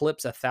to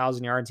eclipse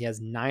 1,000 yards. He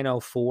has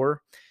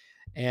 904.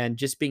 And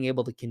just being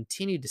able to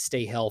continue to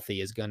stay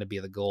healthy is going to be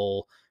the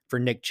goal for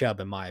Nick Chubb,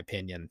 in my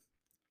opinion.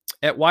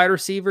 At wide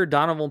receiver,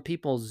 Donovan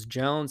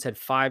Peoples-Jones had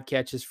 5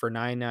 catches for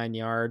 99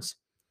 yards.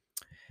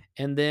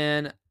 And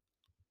then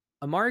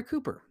Amari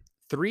Cooper,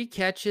 3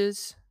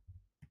 catches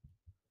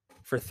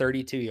for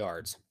 32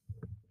 yards.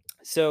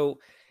 So,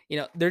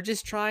 they're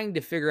just trying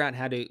to figure out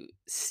how to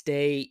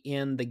stay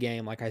in the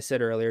game. Like I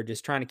said earlier,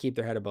 just trying to keep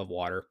their head above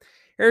water.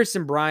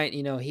 Harrison Bryant,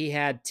 he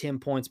had 10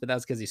 points, but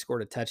that's because he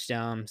scored a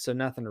touchdown. So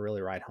nothing to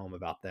really write home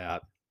about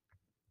that.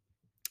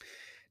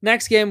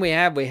 Next game we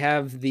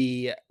have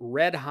the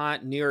red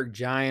hot New York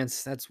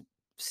Giants. That's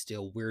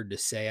still weird to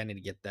say. I need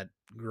to get that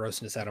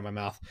grossness out of my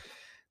mouth.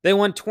 They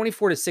won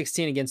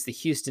 24-16 against the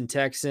Houston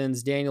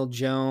Texans. Daniel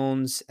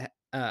Jones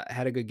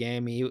had a good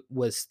game. He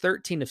was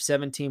 13 of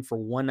 17 for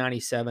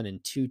 197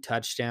 and 2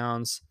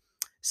 touchdowns.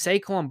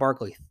 Saquon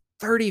Barkley,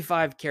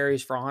 35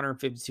 carries for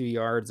 152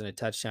 yards and a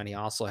touchdown. He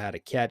also had a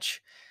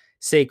catch.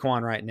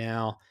 Saquon right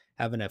now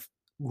having a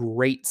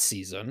great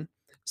season,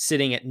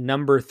 sitting at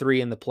number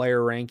 3 in the player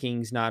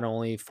rankings, not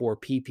only for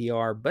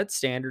PPR, but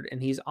standard.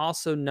 And he's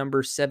also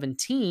number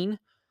 17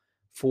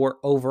 for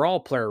overall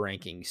player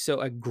rankings.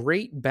 So a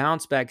great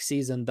bounce back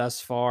season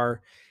thus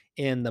far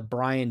in the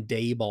Brian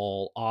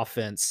Daboll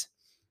offense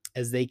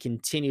as they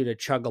continue to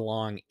chug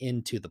along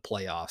into the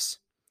playoffs.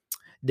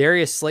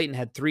 Darius Slayton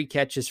had 3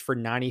 catches for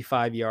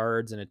 95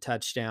 yards and a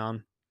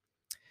touchdown.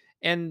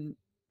 And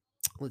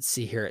let's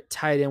see here at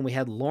tight end, we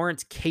had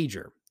Lawrence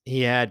Cager.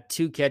 He had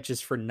 2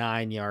 catches for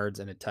 9 yards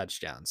and a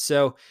touchdown.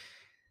 So,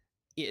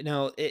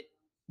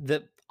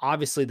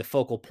 obviously the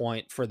focal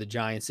point for the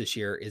Giants this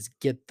year is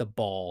get the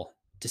ball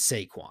to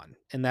Saquon.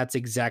 And that's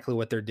exactly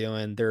what they're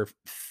doing. They're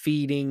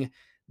feeding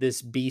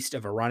this beast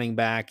of a running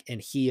back,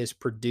 and he is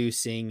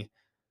producing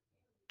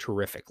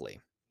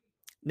terrifically.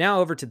 Now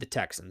over to the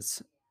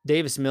Texans.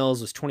 Davis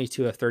Mills was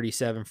 22 of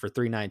 37 for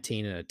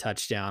 319 and a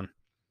touchdown.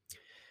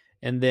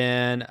 And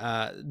then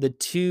the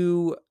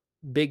 2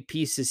 big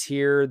pieces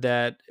here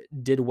that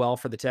did well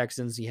for the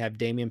Texans, you have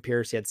Dameon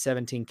Pierce. He had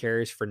 17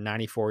 carries for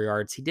 94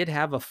 yards. He did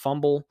have a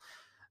fumble.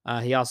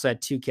 He also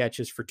had 2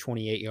 catches for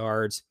 28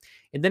 yards.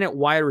 And then at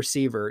wide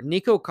receiver,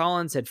 Nico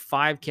Collins had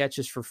 5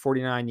 catches for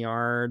 49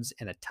 yards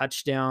and a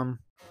touchdown.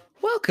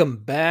 Welcome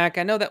back.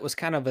 I know that was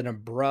kind of an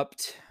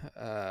abrupt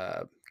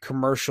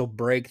commercial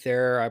break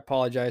there. I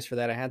apologize for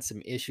that. I had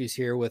some issues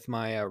here with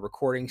my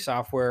recording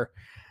software,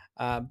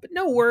 but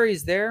no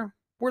worries there.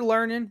 We're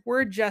learning,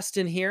 we're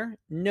adjusting here.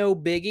 No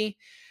biggie.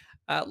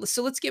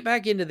 So let's get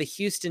back into the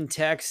Houston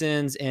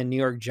Texans and New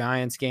York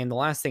Giants game. The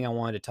last thing I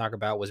wanted to talk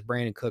about was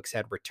Brandon Cooks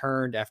had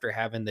returned after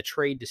having the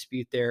trade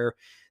dispute there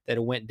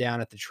that went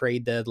down at the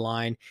trade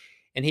deadline,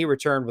 and he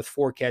returned with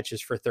 4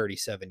 catches for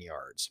 37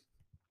 yards.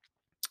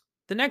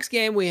 The next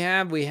game we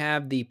have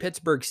the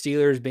Pittsburgh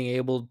Steelers being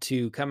able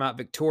to come out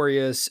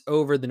victorious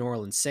over the New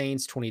Orleans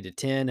Saints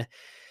 20-10.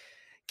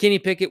 Kenny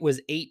Pickett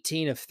was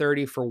 18 of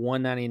 30 for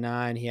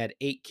 199. He had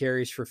 8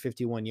 carries for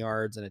 51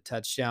 yards and a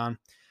touchdown.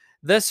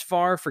 Thus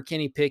far for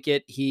Kenny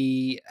Pickett,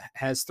 he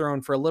has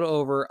thrown for a little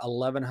over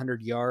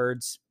 1,100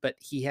 yards, but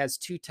he has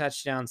 2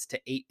 touchdowns to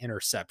 8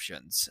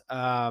 interceptions.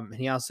 And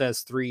he also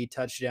has 3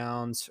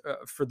 touchdowns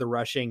for the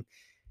rushing.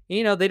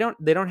 They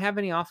don't have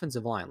any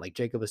offensive line like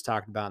Jacob has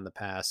talked about in the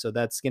past, so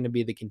that's going to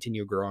be the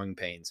continued growing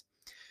pains.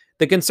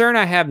 The concern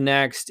I have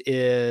next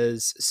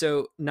is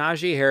so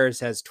Najee Harris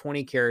has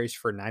 20 carries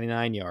for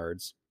 99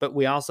 yards, but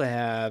we also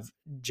have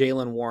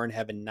Jalen Warren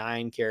having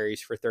 9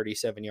 carries for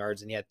 37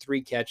 yards, and he had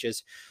 3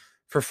 catches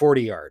for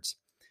 40 yards.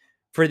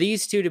 For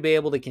these two to be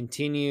able to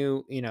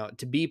continue,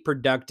 to be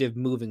productive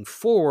moving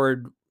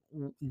forward,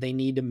 they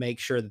need to make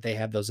sure that they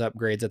have those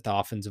upgrades at the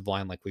offensive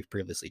line like we've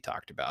previously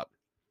talked about.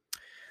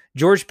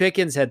 George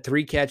Pickens had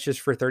 3 catches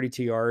for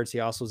 32 yards. He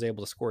also was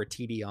able to score a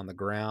TD on the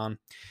ground.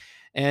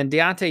 And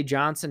Deontay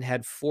Johnson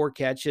had 4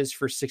 catches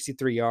for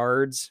 63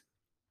 yards.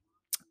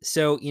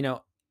 So,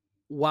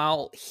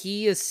 while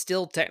he is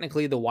still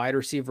technically the wide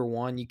receiver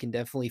one, you can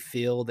definitely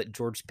feel that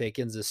George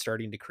Pickens is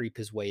starting to creep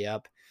his way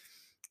up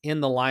in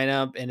the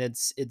lineup. And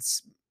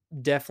it's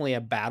definitely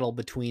a battle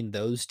between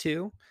those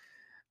two.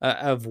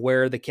 Of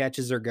where the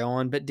catches are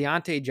going, but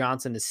Deontay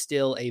Johnson is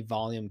still a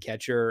volume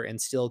catcher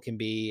and still can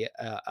be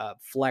a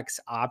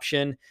flex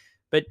option.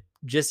 But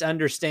just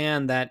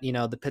understand that,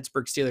 the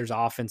Pittsburgh Steelers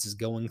offense is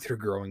going through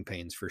growing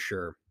pains for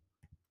sure.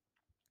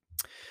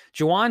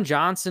 Juwan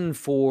Johnson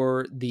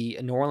for the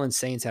New Orleans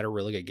Saints had a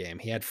really good game.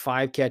 He had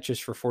 5 catches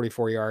for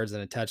 44 yards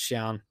and a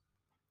touchdown.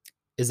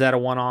 Is that a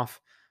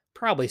one-off?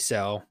 Probably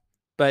so.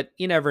 But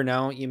you never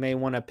know. You may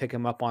want to pick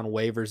him up on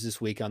waivers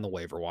this week on the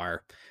waiver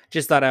wire.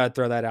 Just thought I would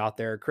throw that out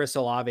there. Chris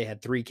Olave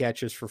had 3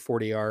 catches for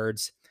 40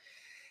 yards.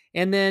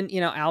 And then,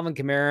 Alvin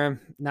Kamara,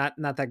 not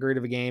that great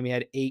of a game. He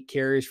had 8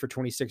 carries for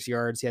 26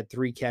 yards. He had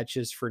 3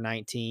 catches for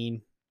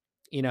 19.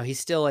 He's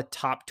still a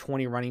top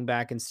 20 running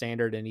back in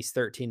standard, and he's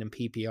 13 in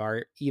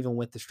PPR, even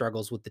with the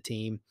struggles with the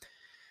team.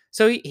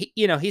 So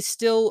he's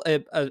still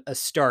a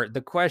start.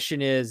 The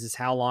question is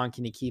how long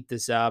can he keep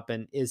this up,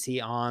 and is he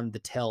on the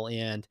tail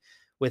end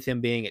with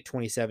him being at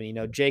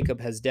 27? Jacob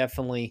has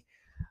definitely,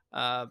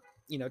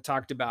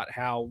 talked about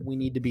how we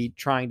need to be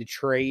trying to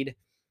trade,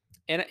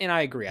 and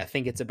I agree. I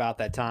think it's about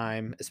that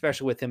time,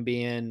 especially with him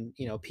being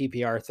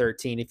PPR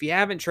 13. If you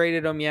haven't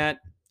traded him yet,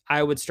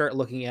 I would start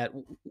looking at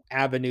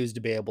avenues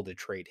to be able to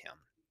trade him.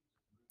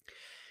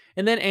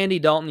 And then Andy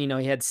Dalton,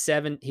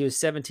 he was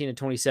 17 and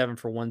 27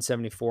 for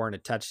 174 and a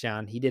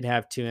touchdown. He did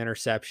have 2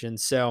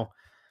 interceptions. So,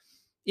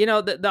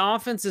 the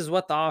offense is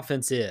what the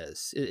offense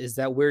is. Is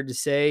that weird to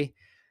say?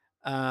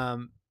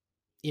 Um,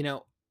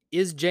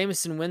 is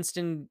Jameson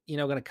Winston,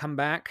 going to come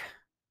back,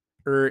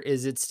 or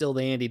is it still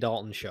the Andy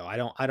Dalton show? I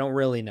don't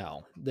really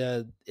know.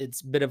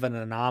 It's a bit of an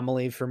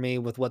anomaly for me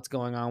with what's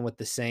going on with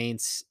the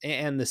Saints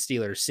and the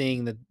Steelers,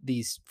 seeing that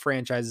these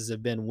franchises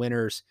have been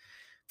winners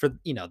for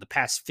the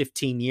past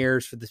 15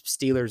 years. For the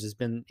Steelers has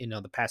been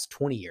the past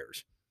 20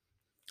 years.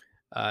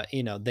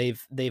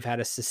 They've had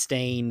a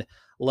sustained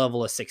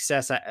level of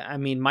success. I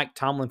mean, Mike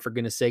Tomlin, for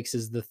goodness sakes,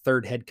 is the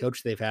 3rd head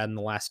coach they've had in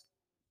the last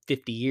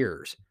 50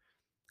 years.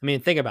 I mean,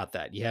 think about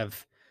that. You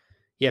have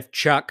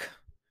Chuck,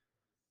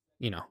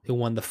 who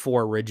won the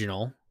 4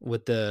 original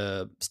with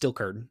the steel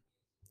curtain.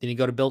 Then you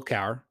go to Bill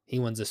Cowher, he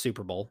wins the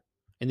Super Bowl,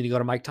 and then you go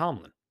to Mike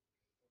Tomlin.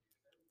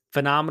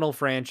 Phenomenal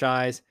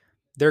franchise.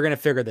 They're going to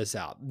figure this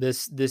out.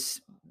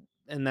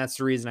 And that's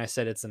the reason I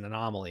said it's an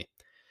anomaly,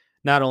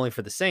 not only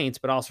for the Saints,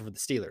 but also for the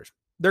Steelers.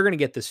 They're going to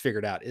get this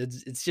figured out.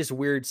 It's just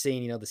weird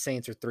seeing, the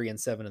Saints are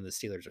 3-7 and the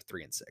Steelers are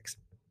 3-6,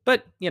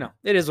 but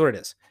it is what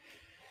it is.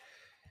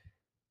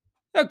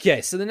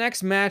 Okay, so the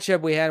next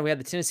matchup we had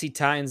the Tennessee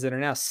Titans that are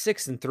now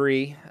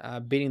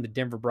 6-3, beating the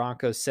Denver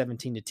Broncos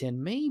 17-10.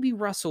 Maybe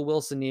Russell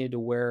Wilson needed to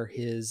wear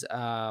his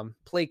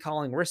play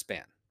calling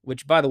wristband,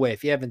 which, by the way,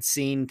 if you haven't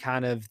seen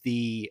kind of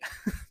the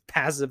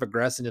passive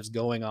aggressiveness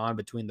going on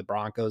between the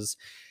Broncos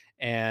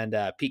and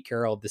Pete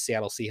Carroll of the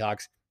Seattle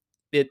Seahawks,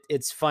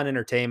 it's fun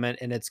entertainment,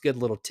 and it's good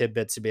little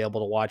tidbits to be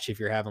able to watch if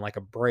you're having like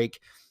a break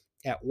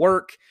at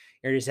work,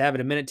 you're just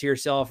having a minute to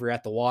yourself, you're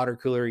at the water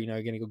cooler,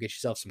 you're going to go get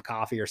yourself some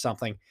coffee or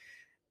something.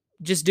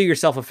 Just do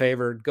yourself a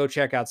favor, go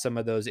check out some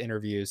of those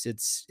interviews.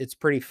 It's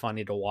pretty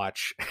funny to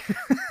watch,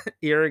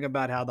 hearing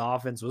about how the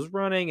offense was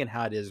running and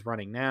how it is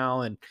running now.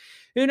 And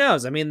who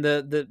knows? I mean,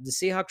 the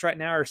Seahawks right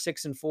now are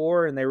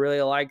 6-4, and they really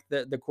like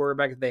the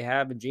quarterback that they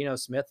have in Geno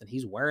Smith, and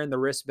he's wearing the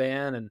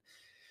wristband. And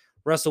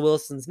Russell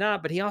Wilson's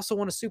not, but he also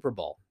won a Super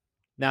Bowl.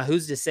 Now,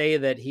 who's to say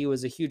that he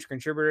was a huge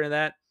contributor to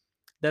that?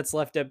 That's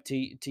left up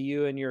to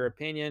you and your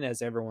opinion,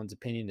 as everyone's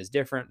opinion is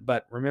different.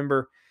 But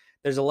remember,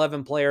 there's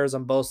 11 players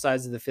on both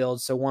sides of the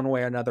field. So one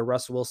way or another,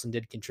 Russell Wilson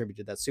did contribute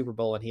to that Super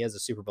Bowl, and he is a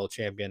Super Bowl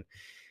champion,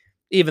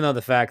 even though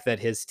the fact that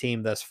his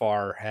team thus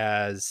far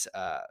has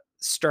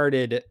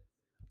started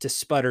to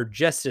sputter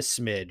just a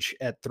smidge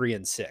at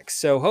 3-6.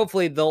 So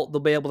hopefully they'll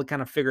be able to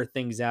kind of figure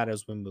things out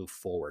as we move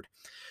forward.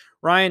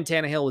 Ryan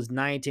Tannehill was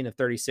 19 of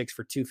 36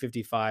 for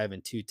 255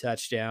 and 2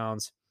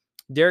 touchdowns.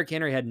 Derrick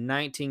Henry had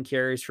 19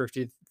 carries for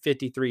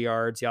 53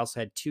 yards. He also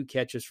had 2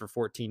 catches for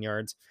 14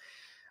 yards.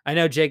 I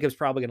know Jacob's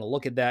probably going to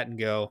look at that and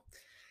go,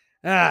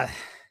 the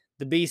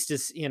beast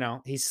is,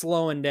 he's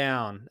slowing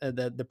down,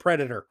 the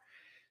predator.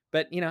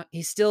 But,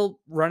 he's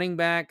still running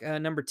back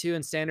number 2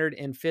 in standard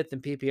and 5th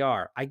in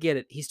PPR. I get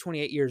it. He's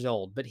 28 years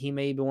old, but he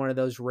may be one of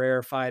those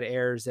rarefied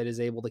heirs that is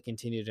able to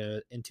continue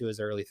into his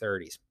early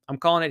 30s. I'm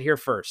calling it here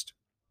first.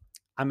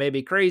 I may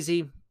be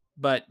crazy,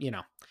 but,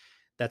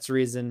 that's the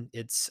reason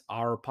it's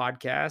our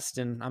podcast,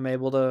 and I'm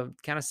able to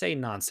kind of say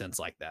nonsense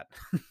like that.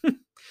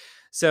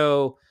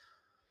 So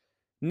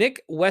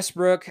Nick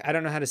Westbrook, I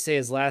don't know how to say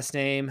his last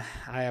name.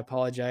 I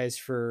apologize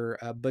for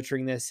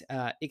butchering this.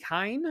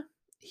 Ikhine,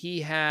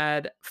 he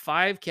had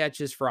 5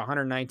 catches for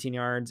 119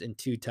 yards and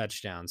 2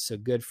 touchdowns. So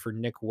good for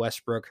Nick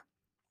Westbrook.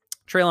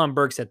 Treylon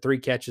Burks had 3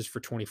 catches for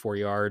 24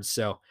 yards.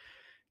 So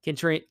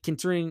continuing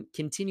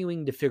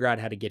to figure out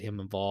how to get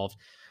him involved.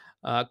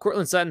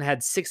 Courtland Sutton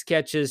had 6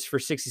 catches for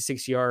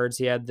 66 yards.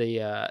 He had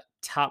the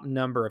top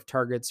number of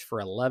targets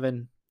for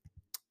 11.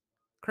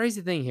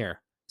 Crazy thing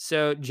here.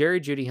 So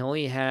Jerry Jeudy, he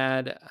only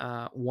had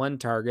 1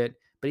 target,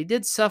 but he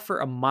did suffer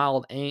a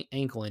mild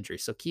ankle injury.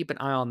 So keep an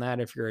eye on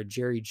that if you're a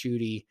Jerry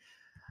Jeudy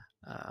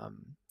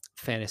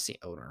fantasy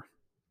owner.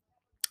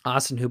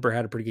 Austin Hooper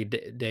had a pretty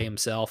good day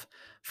himself.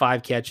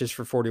 5 catches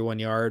for 41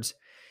 yards.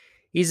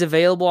 He's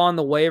available on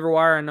the waiver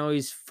wire. I know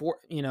he's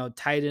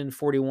tight end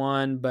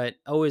 41, but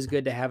always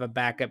good to have a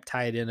backup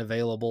tight end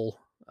available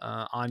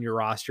on your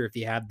roster if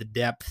you have the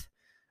depth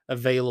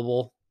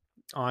available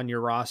on your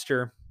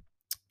roster.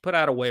 Put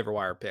out a waiver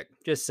wire pick.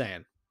 Just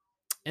saying.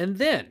 And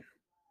then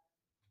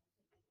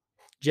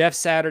Jeff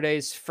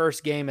Saturday's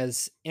first game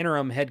as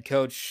interim head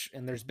coach,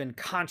 and there's been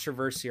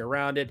controversy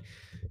around it.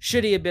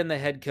 Should he have been the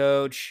head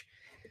coach?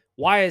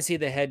 Why is he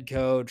the head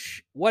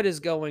coach? What is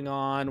going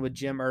on with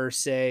Jim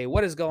Irsay?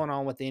 What is going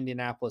on with the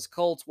Indianapolis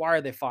Colts? Why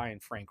are they firing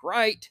Frank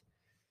Wright?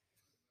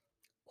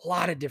 A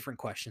lot of different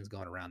questions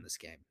going around this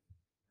game.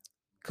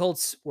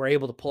 Colts were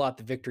able to pull out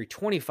the victory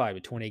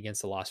 25-20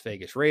 against the Las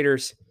Vegas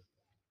Raiders.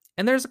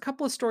 And there's a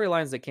couple of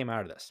storylines that came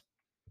out of this.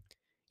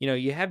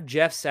 You have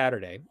Jeff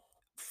Saturday,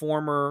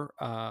 former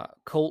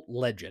Colt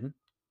legend,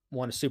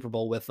 won a Super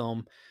Bowl with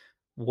them,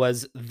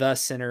 was the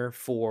center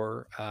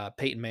for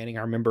Peyton Manning.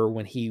 I remember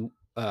when he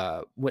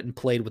went and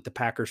played with the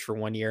Packers for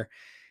 1 year.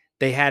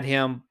 They had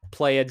him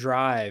play a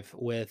drive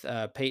with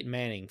Peyton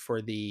Manning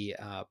for the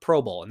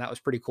Pro Bowl, and that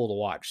was pretty cool to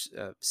watch,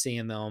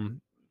 seeing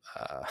them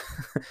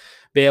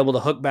be able to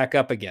hook back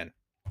up again.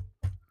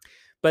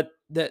 But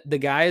the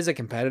guy is a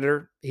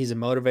competitor. He's a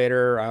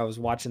motivator. I was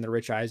watching the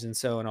Rich Eisen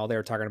show, and all they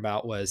were talking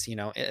about was,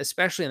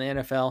 especially in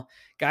the NFL,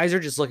 guys are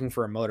just looking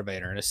for a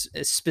motivator,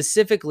 and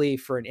specifically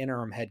for an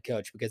interim head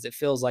coach, because it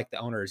feels like the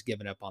owner has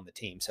given up on the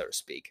team, so to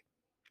speak.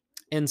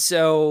 And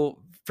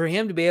so for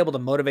him to be able to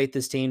motivate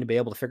this team, to be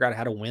able to figure out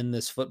how to win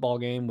this football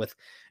game with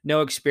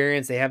no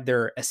experience, they have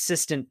their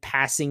assistant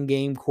passing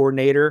game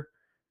coordinator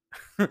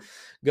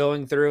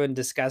going through and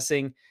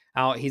discussing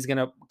how he's going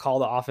to call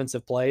the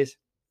offensive plays.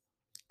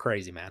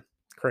 Crazy, man.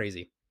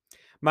 Crazy.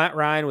 Matt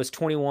Ryan was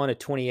 21 of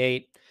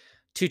 28,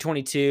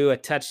 222, a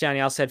touchdown.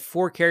 He also had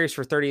 4 carries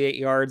for 38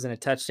 yards and a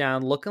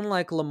touchdown, looking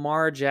like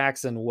Lamar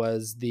Jackson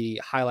was the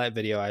highlight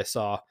video I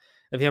saw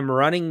of him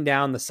running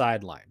down the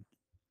sideline.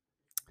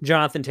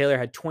 Jonathan Taylor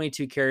had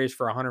 22 carries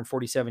for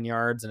 147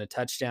 yards and a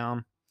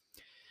touchdown.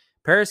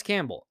 Paris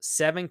Campbell,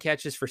 7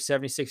 catches for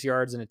 76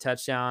 yards and a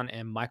touchdown,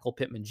 and Michael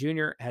Pittman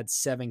Jr. had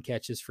 7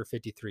 catches for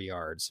 53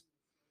 yards.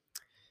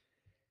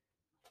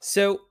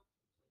 So,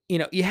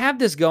 you have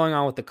this going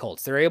on with the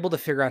Colts. They're able to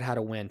figure out how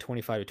to win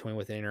 25-20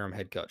 with an interim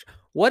head coach.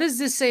 What does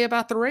this say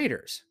about the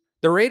Raiders?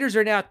 The Raiders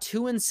are now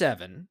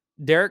 2-7.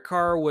 Derek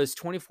Carr was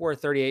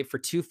 24-38 for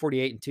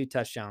 248 and 2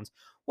 touchdowns.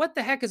 What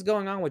the heck is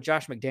going on with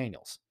Josh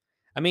McDaniels?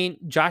 I mean,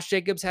 Josh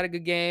Jacobs had a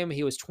good game.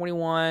 He was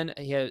 21.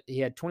 He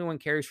had 21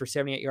 carries for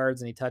 78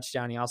 yards and a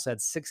touchdown. He also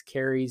had 6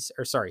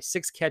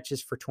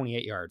 catches for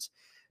 28 yards.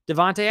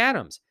 Devontae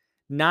Adams,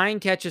 9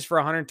 catches for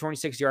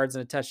 126 yards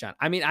and a touchdown.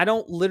 I mean, I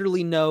don't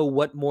literally know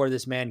what more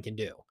this man can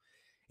do.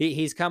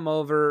 He's come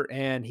over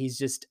and he's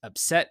just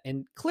upset,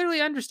 and clearly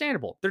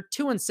understandable. They're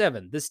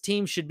 2-7. This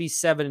team should be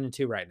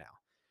 7-2 right now.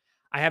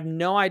 I have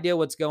no idea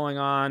what's going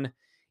on.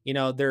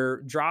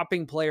 They're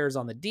dropping players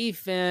on the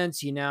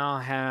defense. You now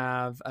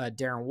have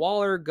Darren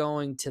Waller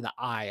going to the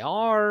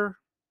IR.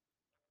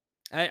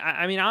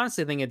 I mean,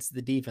 honestly, I think it's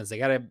the defense. They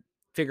got to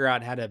figure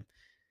out how to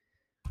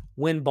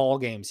win ball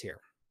games here.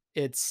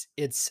 It's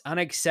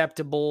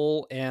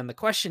unacceptable. And the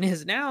question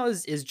is now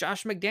is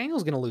Josh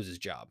McDaniels going to lose his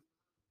job?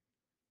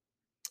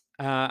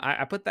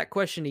 I put that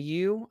question to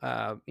you.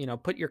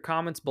 Put your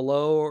comments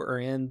below or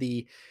in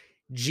the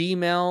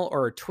Gmail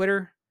or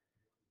Twitter.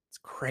 It's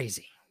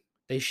crazy.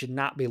 They should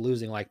not be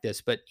losing like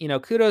this. But,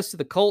 kudos to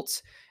the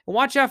Colts. And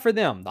watch out for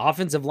them. The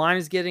offensive line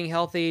is getting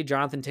healthy.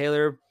 Jonathan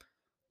Taylor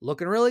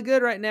looking really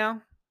good right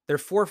now. They're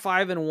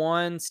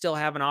 4-5-1, still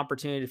have an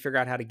opportunity to figure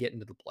out how to get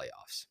into the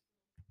playoffs.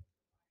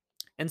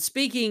 And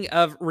speaking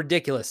of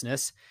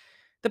ridiculousness,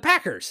 the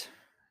Packers.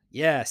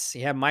 Yes,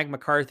 you have Mike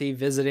McCarthy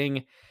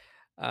visiting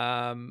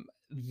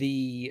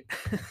the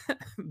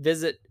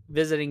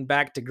visiting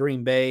back to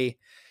Green Bay,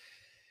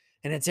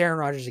 and it's Aaron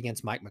Rodgers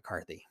against Mike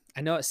McCarthy.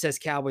 I know it says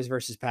Cowboys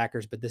versus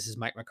Packers, but this is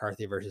Mike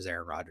McCarthy versus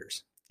Aaron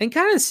Rodgers. And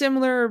kind of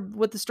similar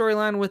with the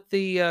storyline with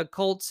the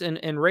Colts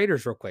and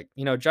Raiders real quick.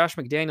 Josh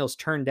McDaniels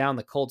turned down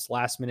the Colts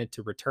last minute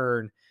to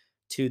return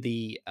to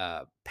the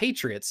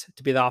Patriots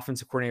to be the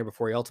offensive coordinator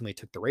before he ultimately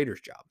took the Raiders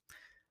job.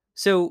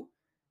 So,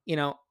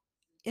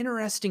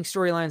 interesting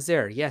storylines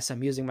there. Yes,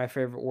 I'm using my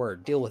favorite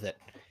word. Deal with it.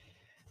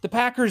 The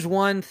Packers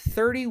won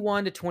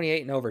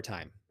 31-28 in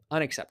overtime.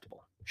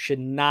 Unacceptable. Should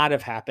not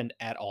have happened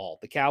at all.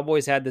 The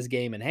Cowboys had this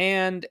game in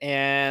hand,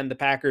 and the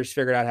Packers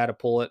figured out how to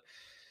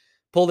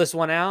pull this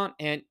one out.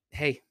 And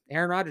hey,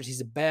 Aaron Rodgers,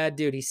 he's a bad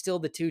dude. He's still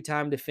the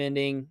 2-time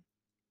defending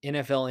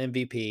NFL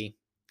MVP.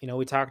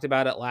 We talked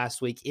about it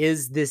last week.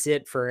 Is this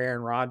it for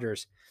Aaron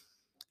Rodgers?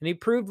 And he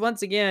proved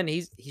once again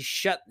he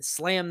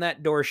slammed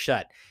that door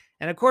shut.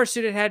 And of course,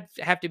 who did it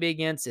have to be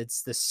against?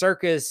 It's the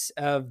circus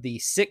of the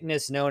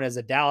sickness known as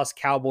a Dallas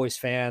Cowboys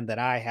fan that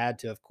I had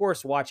to, of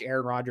course, watch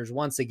Aaron Rodgers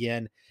once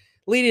again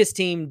lead his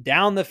team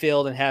down the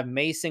field and have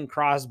Mason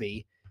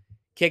Crosby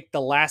kick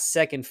the last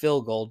second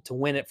field goal to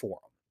win it for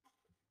him.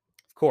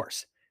 Of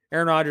course,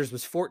 Aaron Rodgers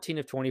was 14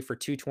 of 20 for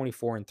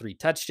 224 and 3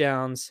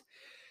 touchdowns.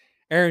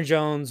 Aaron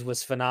Jones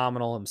was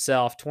phenomenal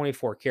himself,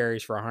 24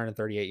 carries for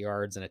 138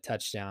 yards and a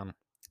touchdown.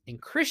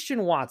 And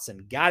Christian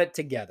Watson got it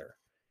together.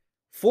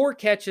 4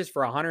 catches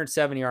for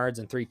 107 yards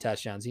and 3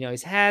 touchdowns.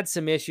 He's had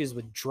some issues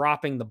with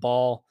dropping the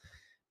ball,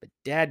 but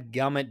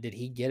dadgummit, did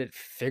he get it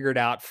figured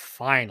out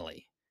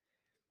finally.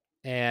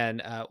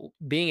 And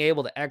being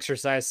able to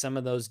exercise some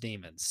of those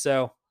demons.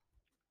 So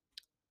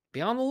be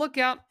on the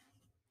lookout.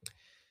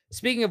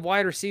 Speaking of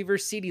wide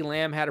receivers, CeeDee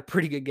Lamb had a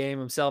pretty good game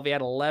himself. He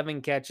had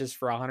 11 catches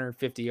for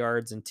 150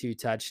 yards and 2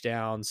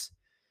 touchdowns.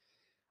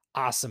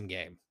 Awesome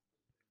game.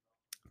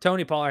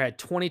 Tony Pollard had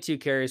 22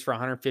 carries for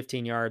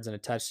 115 yards and a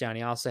touchdown.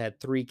 He also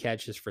had 3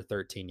 catches for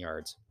 13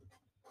 yards.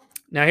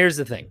 Now, here's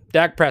the thing.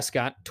 Dak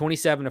Prescott,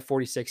 27 of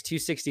 46,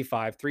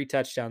 265, 3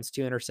 touchdowns,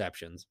 2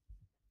 interceptions.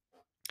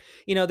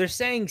 They're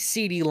saying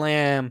CeeDee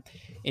Lamb,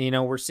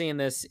 and, we're seeing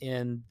this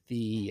in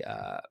the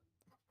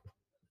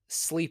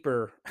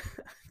sleeper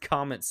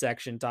comment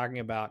section talking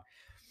about,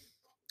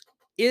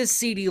 is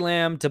CeeDee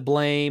Lamb to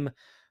blame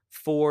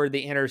for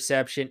the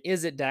interception?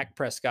 Is it Dak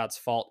Prescott's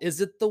fault?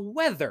 Is it the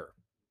weather?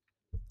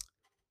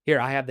 Here,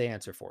 I have the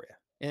answer for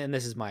you, and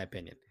this is my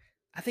opinion.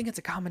 I think it's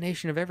a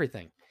combination of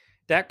everything.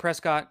 Dak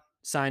Prescott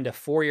signed a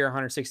 4-year,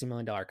 $160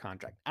 million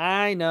contract.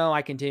 I know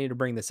I continue to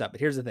bring this up, but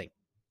here's the thing.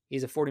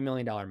 He's a $40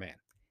 million man.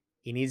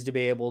 He needs to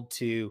be able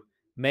to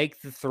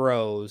make the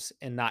throws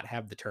and not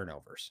have the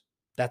turnovers.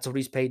 That's what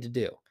he's paid to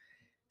do.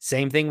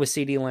 Same thing with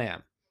CeeDee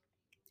Lamb.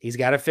 He's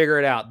got to figure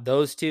it out.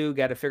 Those two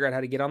got to figure out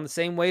how to get on the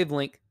same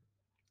wavelength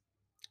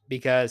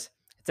because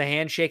it's a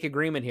handshake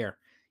agreement here.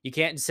 You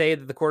can't say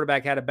that the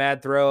quarterback had a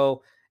bad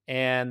throw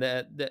and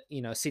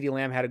CeeDee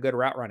Lamb had a good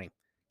route running.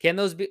 Can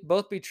those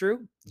both be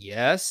true?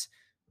 Yes.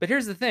 But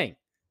here's the thing.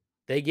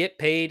 They get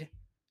paid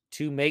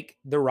to make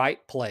the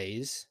right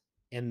plays,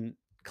 and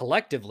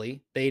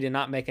collectively, they did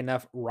not make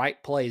enough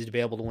right plays to be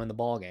able to win the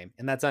ball game.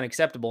 And that's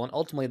unacceptable. And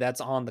ultimately, that's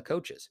on the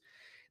coaches.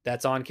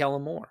 That's on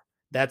Kellen Moore.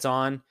 That's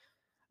on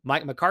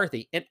Mike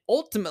McCarthy. And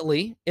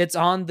ultimately, it's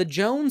on the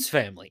Jones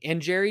family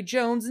and Jerry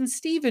Jones and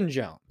Stephen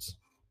Jones.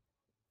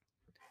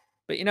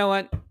 But you know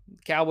what?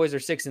 Cowboys are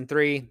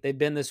 6-3. They've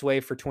been this way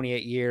for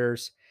 28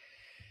 years.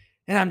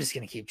 And I'm just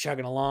going to keep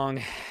chugging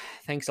along.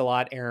 Thanks a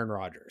lot, Aaron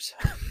Rodgers.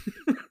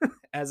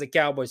 As a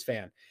Cowboys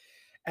fan.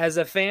 As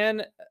a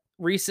fan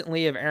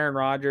recently of Aaron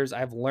Rodgers,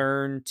 I've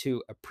learned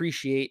to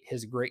appreciate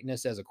his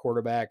greatness as a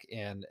quarterback.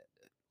 And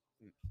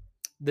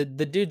the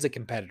dude's a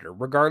competitor,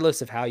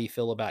 regardless of how you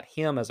feel about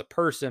him as a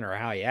person or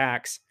how he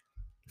acts.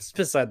 It's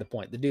beside the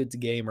point. The dude's a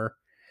gamer.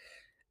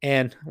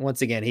 And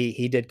once again,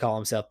 he did call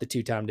himself the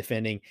 2-time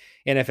defending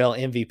NFL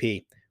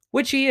MVP,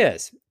 which he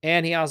is.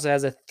 And he also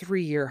has a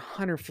 3-year,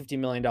 $150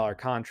 million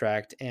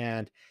contract.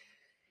 And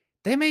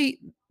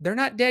they're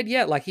not dead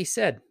yet. Like he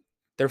said,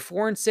 they're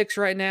 4-6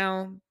 right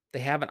now. They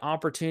have an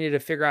opportunity to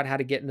figure out how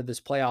to get into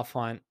this playoff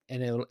hunt.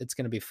 And it's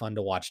going to be fun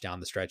to watch down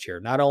the stretch here.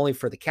 Not only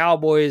for the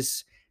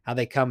Cowboys, how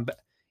they come,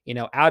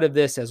 out of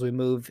this as we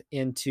move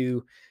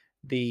into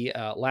the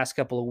last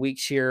couple of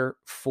weeks here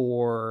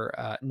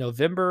for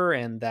November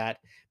and that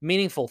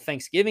meaningful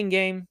Thanksgiving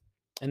game.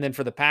 And then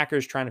for the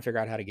Packers trying to figure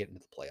out how to get into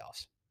the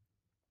playoffs.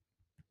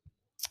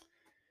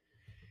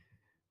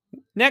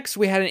 Next,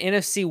 we had an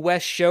NFC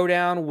West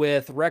showdown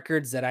with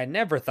records that I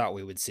never thought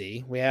we would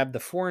see. We have the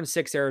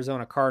 4-6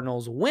 Arizona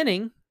Cardinals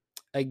winning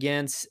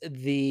against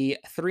the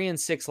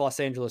 3-6 Los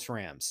Angeles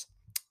Rams.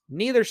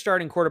 Neither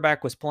starting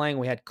quarterback was playing.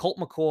 We had Colt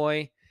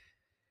McCoy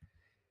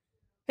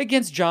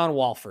against John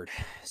Walford.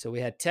 So we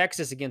had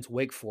Texas against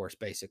Wake Forest,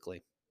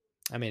 basically.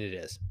 I mean, it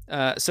is.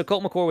 So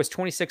Colt McCoy was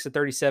 26 of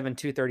 37,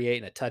 238,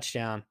 and a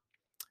touchdown.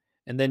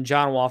 And then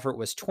John Walford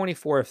was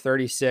 24 of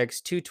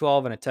 36,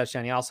 212, and a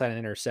touchdown. He also had an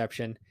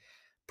interception.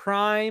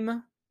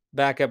 Prime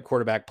backup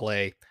quarterback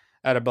play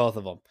out of both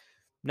of them.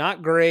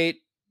 Not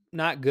great,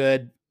 not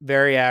good,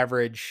 very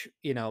average,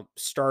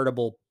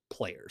 startable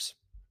players.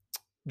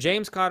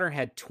 James Conner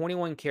had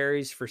 21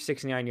 carries for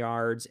 69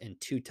 yards and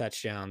 2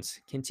 touchdowns,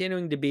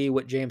 continuing to be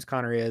what James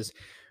Conner is,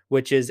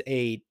 which is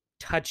a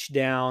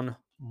touchdown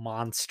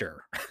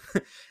monster.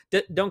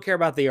 Don't care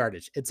about the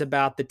yardage. It's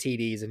about the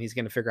TDs, and he's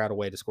going to figure out a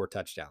way to score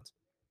touchdowns.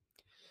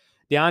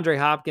 DeAndre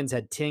Hopkins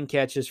had 10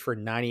 catches for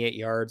 98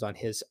 yards on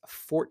his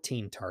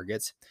 14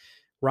 targets.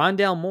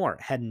 Rondale Moore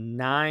had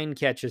 9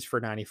 catches for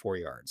 94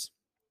 yards.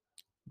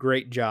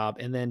 Great job.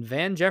 And then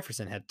Van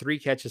Jefferson had 3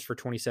 catches for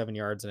 27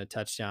 yards and a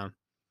touchdown.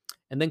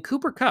 And then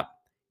Cooper Kupp,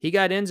 he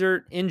got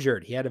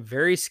injured. He had a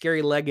very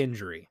scary leg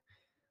injury.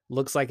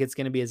 Looks like it's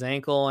going to be his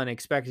ankle and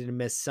expected to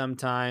miss some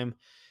time.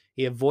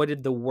 He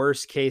avoided the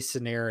worst case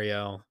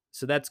scenario.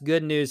 So that's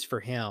good news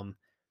for him.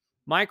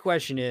 My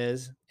question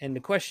is, and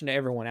the question to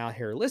everyone out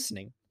here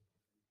listening,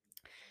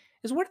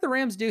 is what do the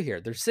Rams do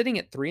here? They're sitting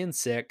at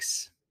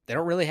 3-6. They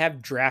don't really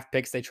have draft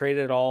picks. They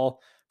traded it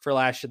all for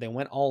last year. They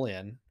went all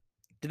in.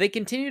 Do they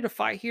continue to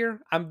fight here?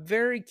 I'm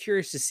very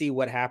curious to see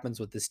what happens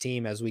with this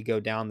team as we go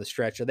down the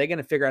stretch. Are they going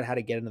to figure out how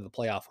to get into the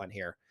playoff hunt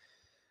here?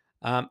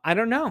 I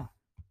don't know.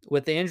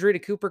 With the injury to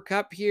Cooper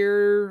Kupp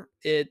here,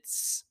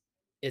 it's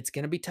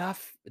going to be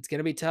tough. It's going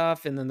to be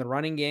tough. And then the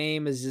running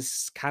game is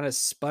just kind of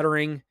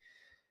sputtering.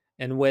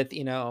 And with,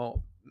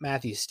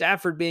 Matthew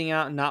Stafford being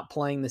out and not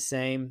playing the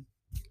same,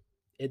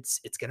 it's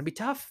going to be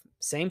tough.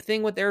 Same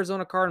thing with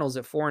Arizona Cardinals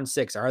at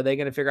 4-6. Are they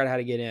going to figure out how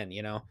to get in?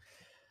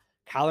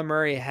 Kyler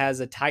Murray has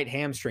a tight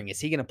hamstring. Is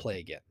he going to play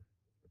again?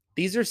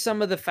 These are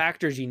some of the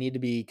factors you need to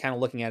be kind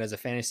of looking at as a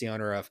fantasy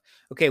owner of,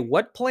 okay,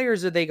 what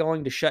players are they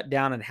going to shut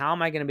down and how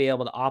am I going to be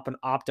able to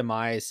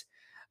optimize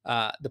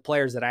the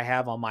players that I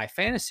have on my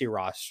fantasy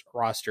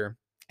roster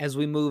as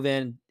we move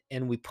in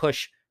and we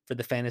push for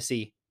the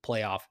fantasy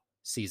playoff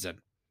season.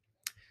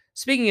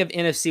 Speaking of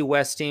NFC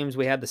West teams,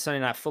 we had the Sunday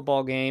Night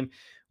Football game.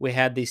 We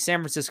had the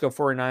San Francisco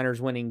 49ers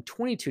winning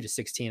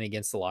 22-16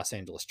 against the Los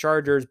Angeles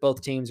Chargers.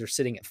 Both teams are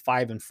sitting at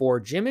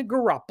 5-4. Jimmy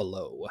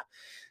Garoppolo,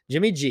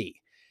 Jimmy G,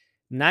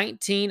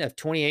 19 of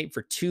 28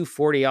 for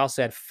 240.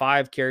 Also had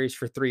 5 carries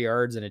for 3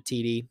 yards and a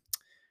TD.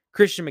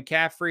 Christian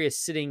McCaffrey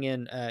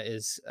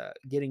is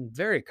getting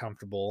very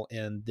comfortable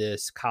in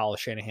this Kyle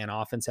Shanahan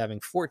offense,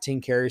 having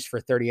 14 carries for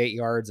 38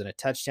 yards and a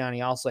touchdown.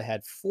 He also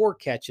had 4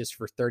 catches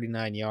for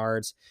 39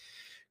 yards.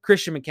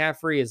 Christian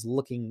McCaffrey is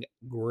looking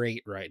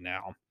great right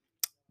now.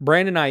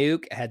 Brandon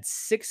Ayuk had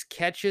 6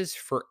 catches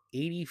for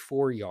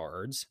 84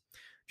 yards.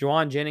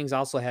 Juwan Jennings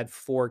also had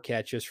 4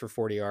 catches for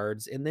 40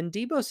 yards. And then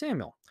Deebo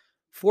Samuel,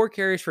 4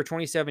 carries for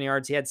 27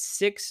 yards. He had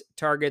 6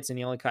 targets and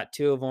he only caught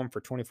 2 of them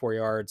for 24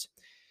 yards.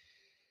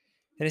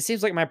 And it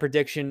seems like my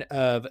prediction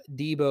of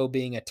Deebo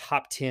being a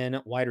top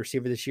 10 wide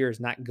receiver this year is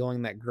not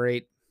going that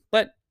great.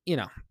 But,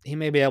 he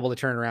may be able to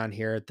turn around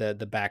here at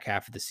the back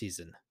half of the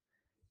season.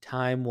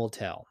 Time will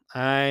tell.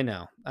 I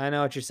know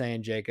what you're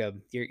saying, Jacob.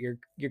 You're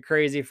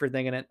crazy for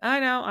thinking it. I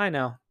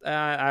know.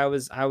 I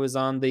was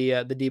on the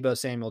Deebo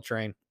Samuel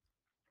train.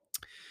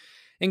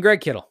 And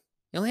Greg Kittle,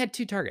 he only had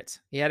 2 targets.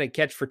 He had a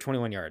catch for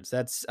 21 yards.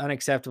 That's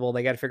unacceptable.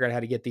 They got to figure out how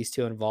to get these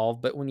 2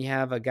 involved. But when you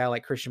have a guy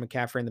like Christian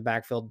McCaffrey in the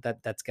backfield,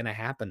 that's going to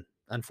happen,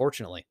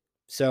 unfortunately.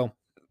 So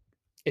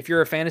if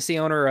you're a fantasy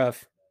owner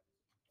of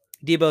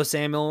Deebo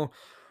Samuel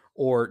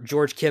or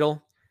George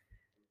Kittle,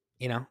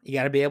 you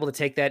got to be able to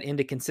take that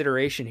into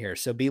consideration here.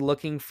 So be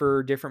looking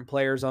for different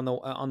players on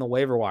the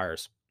waiver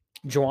wires.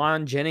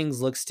 Juwan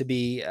Jennings looks to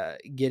be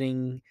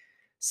getting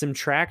some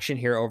traction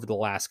here over the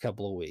last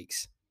couple of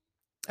weeks.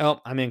 Oh,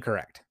 I'm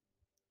incorrect.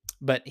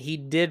 But he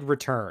did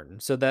return.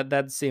 So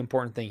that's the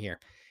important thing here.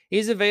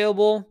 He's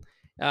available.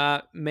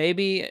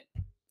 Maybe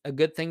a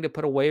good thing to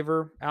put a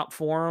waiver out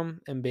for him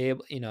and be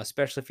able,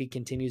 especially if he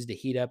continues to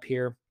heat up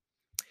here.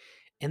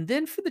 And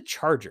then for the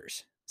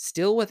Chargers,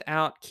 still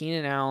without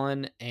Keenan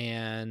Allen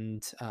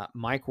and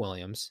Mike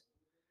Williams,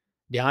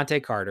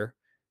 Deontay Carter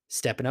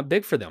stepping up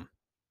big for them.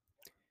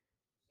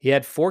 He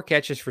had 4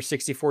 catches for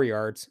 64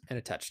 yards and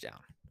a touchdown.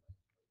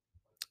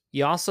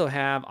 You also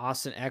have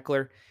Austin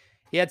Eckler.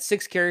 He had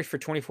 6 carries for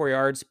 24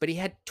 yards, but he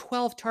had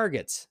 12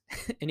 targets,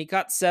 and he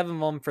caught 7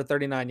 of them for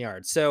 39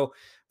 yards. So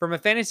from a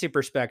fantasy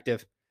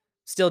perspective,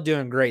 still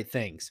doing great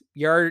things.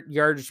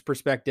 Yardage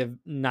perspective,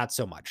 not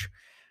so much.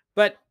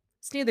 But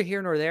it's neither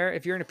here nor there.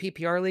 If you're in a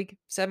PPR league,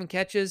 7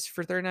 catches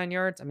for 39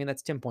 yards, I mean,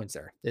 that's 10 points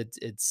there.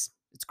 It's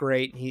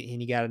great.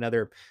 He got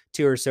another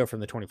 2 or so from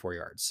the 24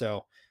 yards.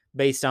 So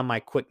based on my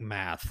quick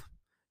math,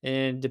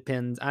 And it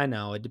depends. I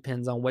know it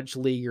depends on which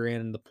league you're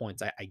in and the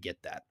points. I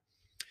get that.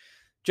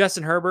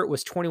 Justin Herbert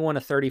was 21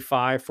 to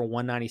 35 for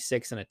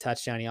 196 and a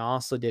touchdown. He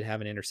also did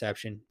have an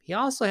interception. He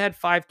also had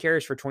 5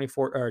 carries for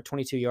 24 or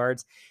 22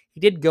 yards.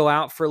 He did go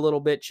out for a little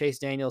bit. Chase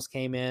Daniels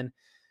came in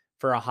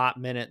for a hot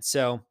minute.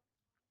 So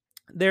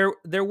there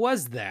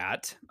was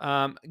that.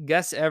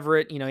 Gus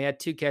Everett, he had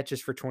 2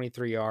 catches for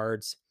 23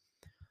 yards.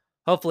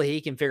 Hopefully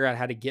he can figure out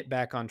how to get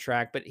back on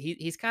track, but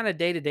he's kind of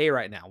day to day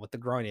right now with the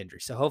groin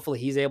injury. So hopefully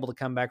he's able to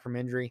come back from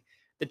injury.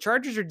 The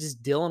Chargers are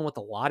just dealing with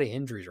a lot of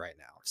injuries right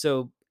now.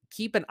 So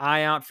keep an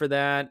eye out for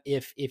that.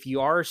 If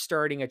you are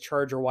starting a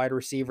Charger wide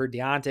receiver,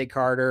 Deontay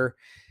Carter,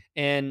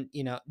 and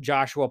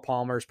Joshua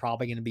Palmer is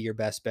probably going to be your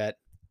best bet.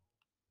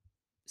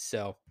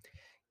 So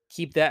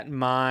keep that in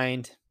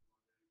mind.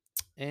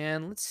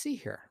 And let's see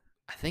here.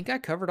 I think I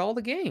covered all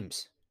the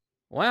games.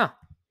 Wow.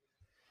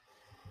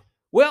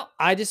 Well,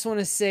 I just want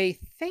to say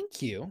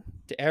thank you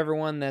to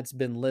everyone that's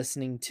been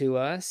listening to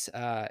us.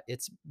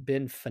 It's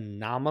been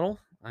phenomenal.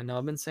 I know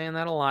I've been saying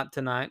that a lot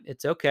tonight.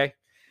 It's okay.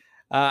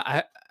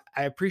 I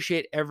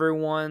appreciate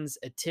everyone's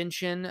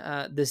attention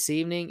this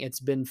evening. It's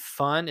been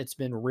fun. It's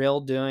been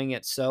real doing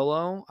it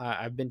solo.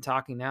 I've been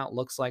talking now, it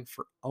looks like,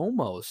 for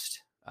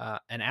almost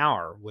an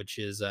hour, which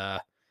is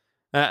a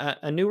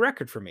new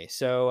record for me.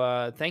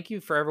 So thank you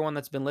for everyone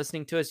that's been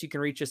listening to us. You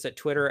can reach us at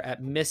Twitter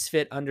at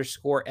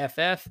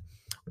misfit_ff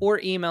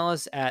or email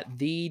us at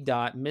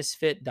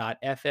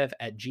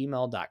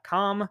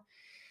the.misfit.ff@gmail.com.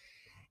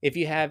 If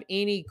you have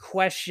any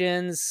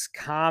questions,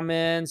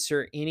 comments,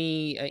 or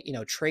any,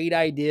 trade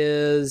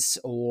ideas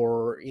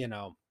or,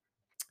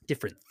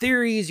 different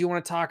theories you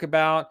want to talk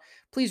about,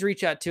 please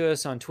reach out to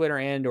us on Twitter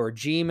and or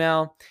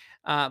Gmail.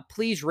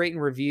 Please rate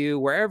and review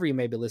wherever you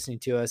may be listening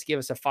to us. Give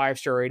us a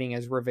 5-star rating,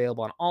 as we're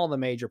available on all the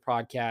major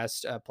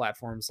podcast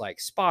platforms like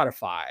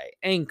Spotify,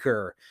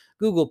 Anchor,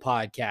 Google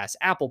Podcasts,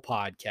 Apple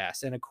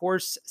Podcasts, and of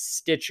course,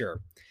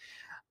 Stitcher.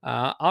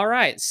 All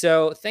right.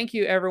 So thank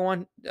you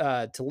everyone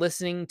to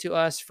listening to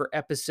us for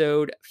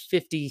episode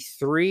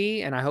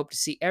 53. And I hope to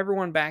see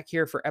everyone back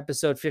here for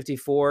episode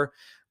 54.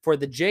 For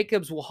the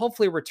Jacobs will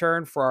hopefully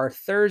return for our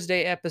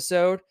Thursday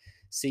episode.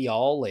 See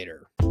y'all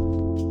later.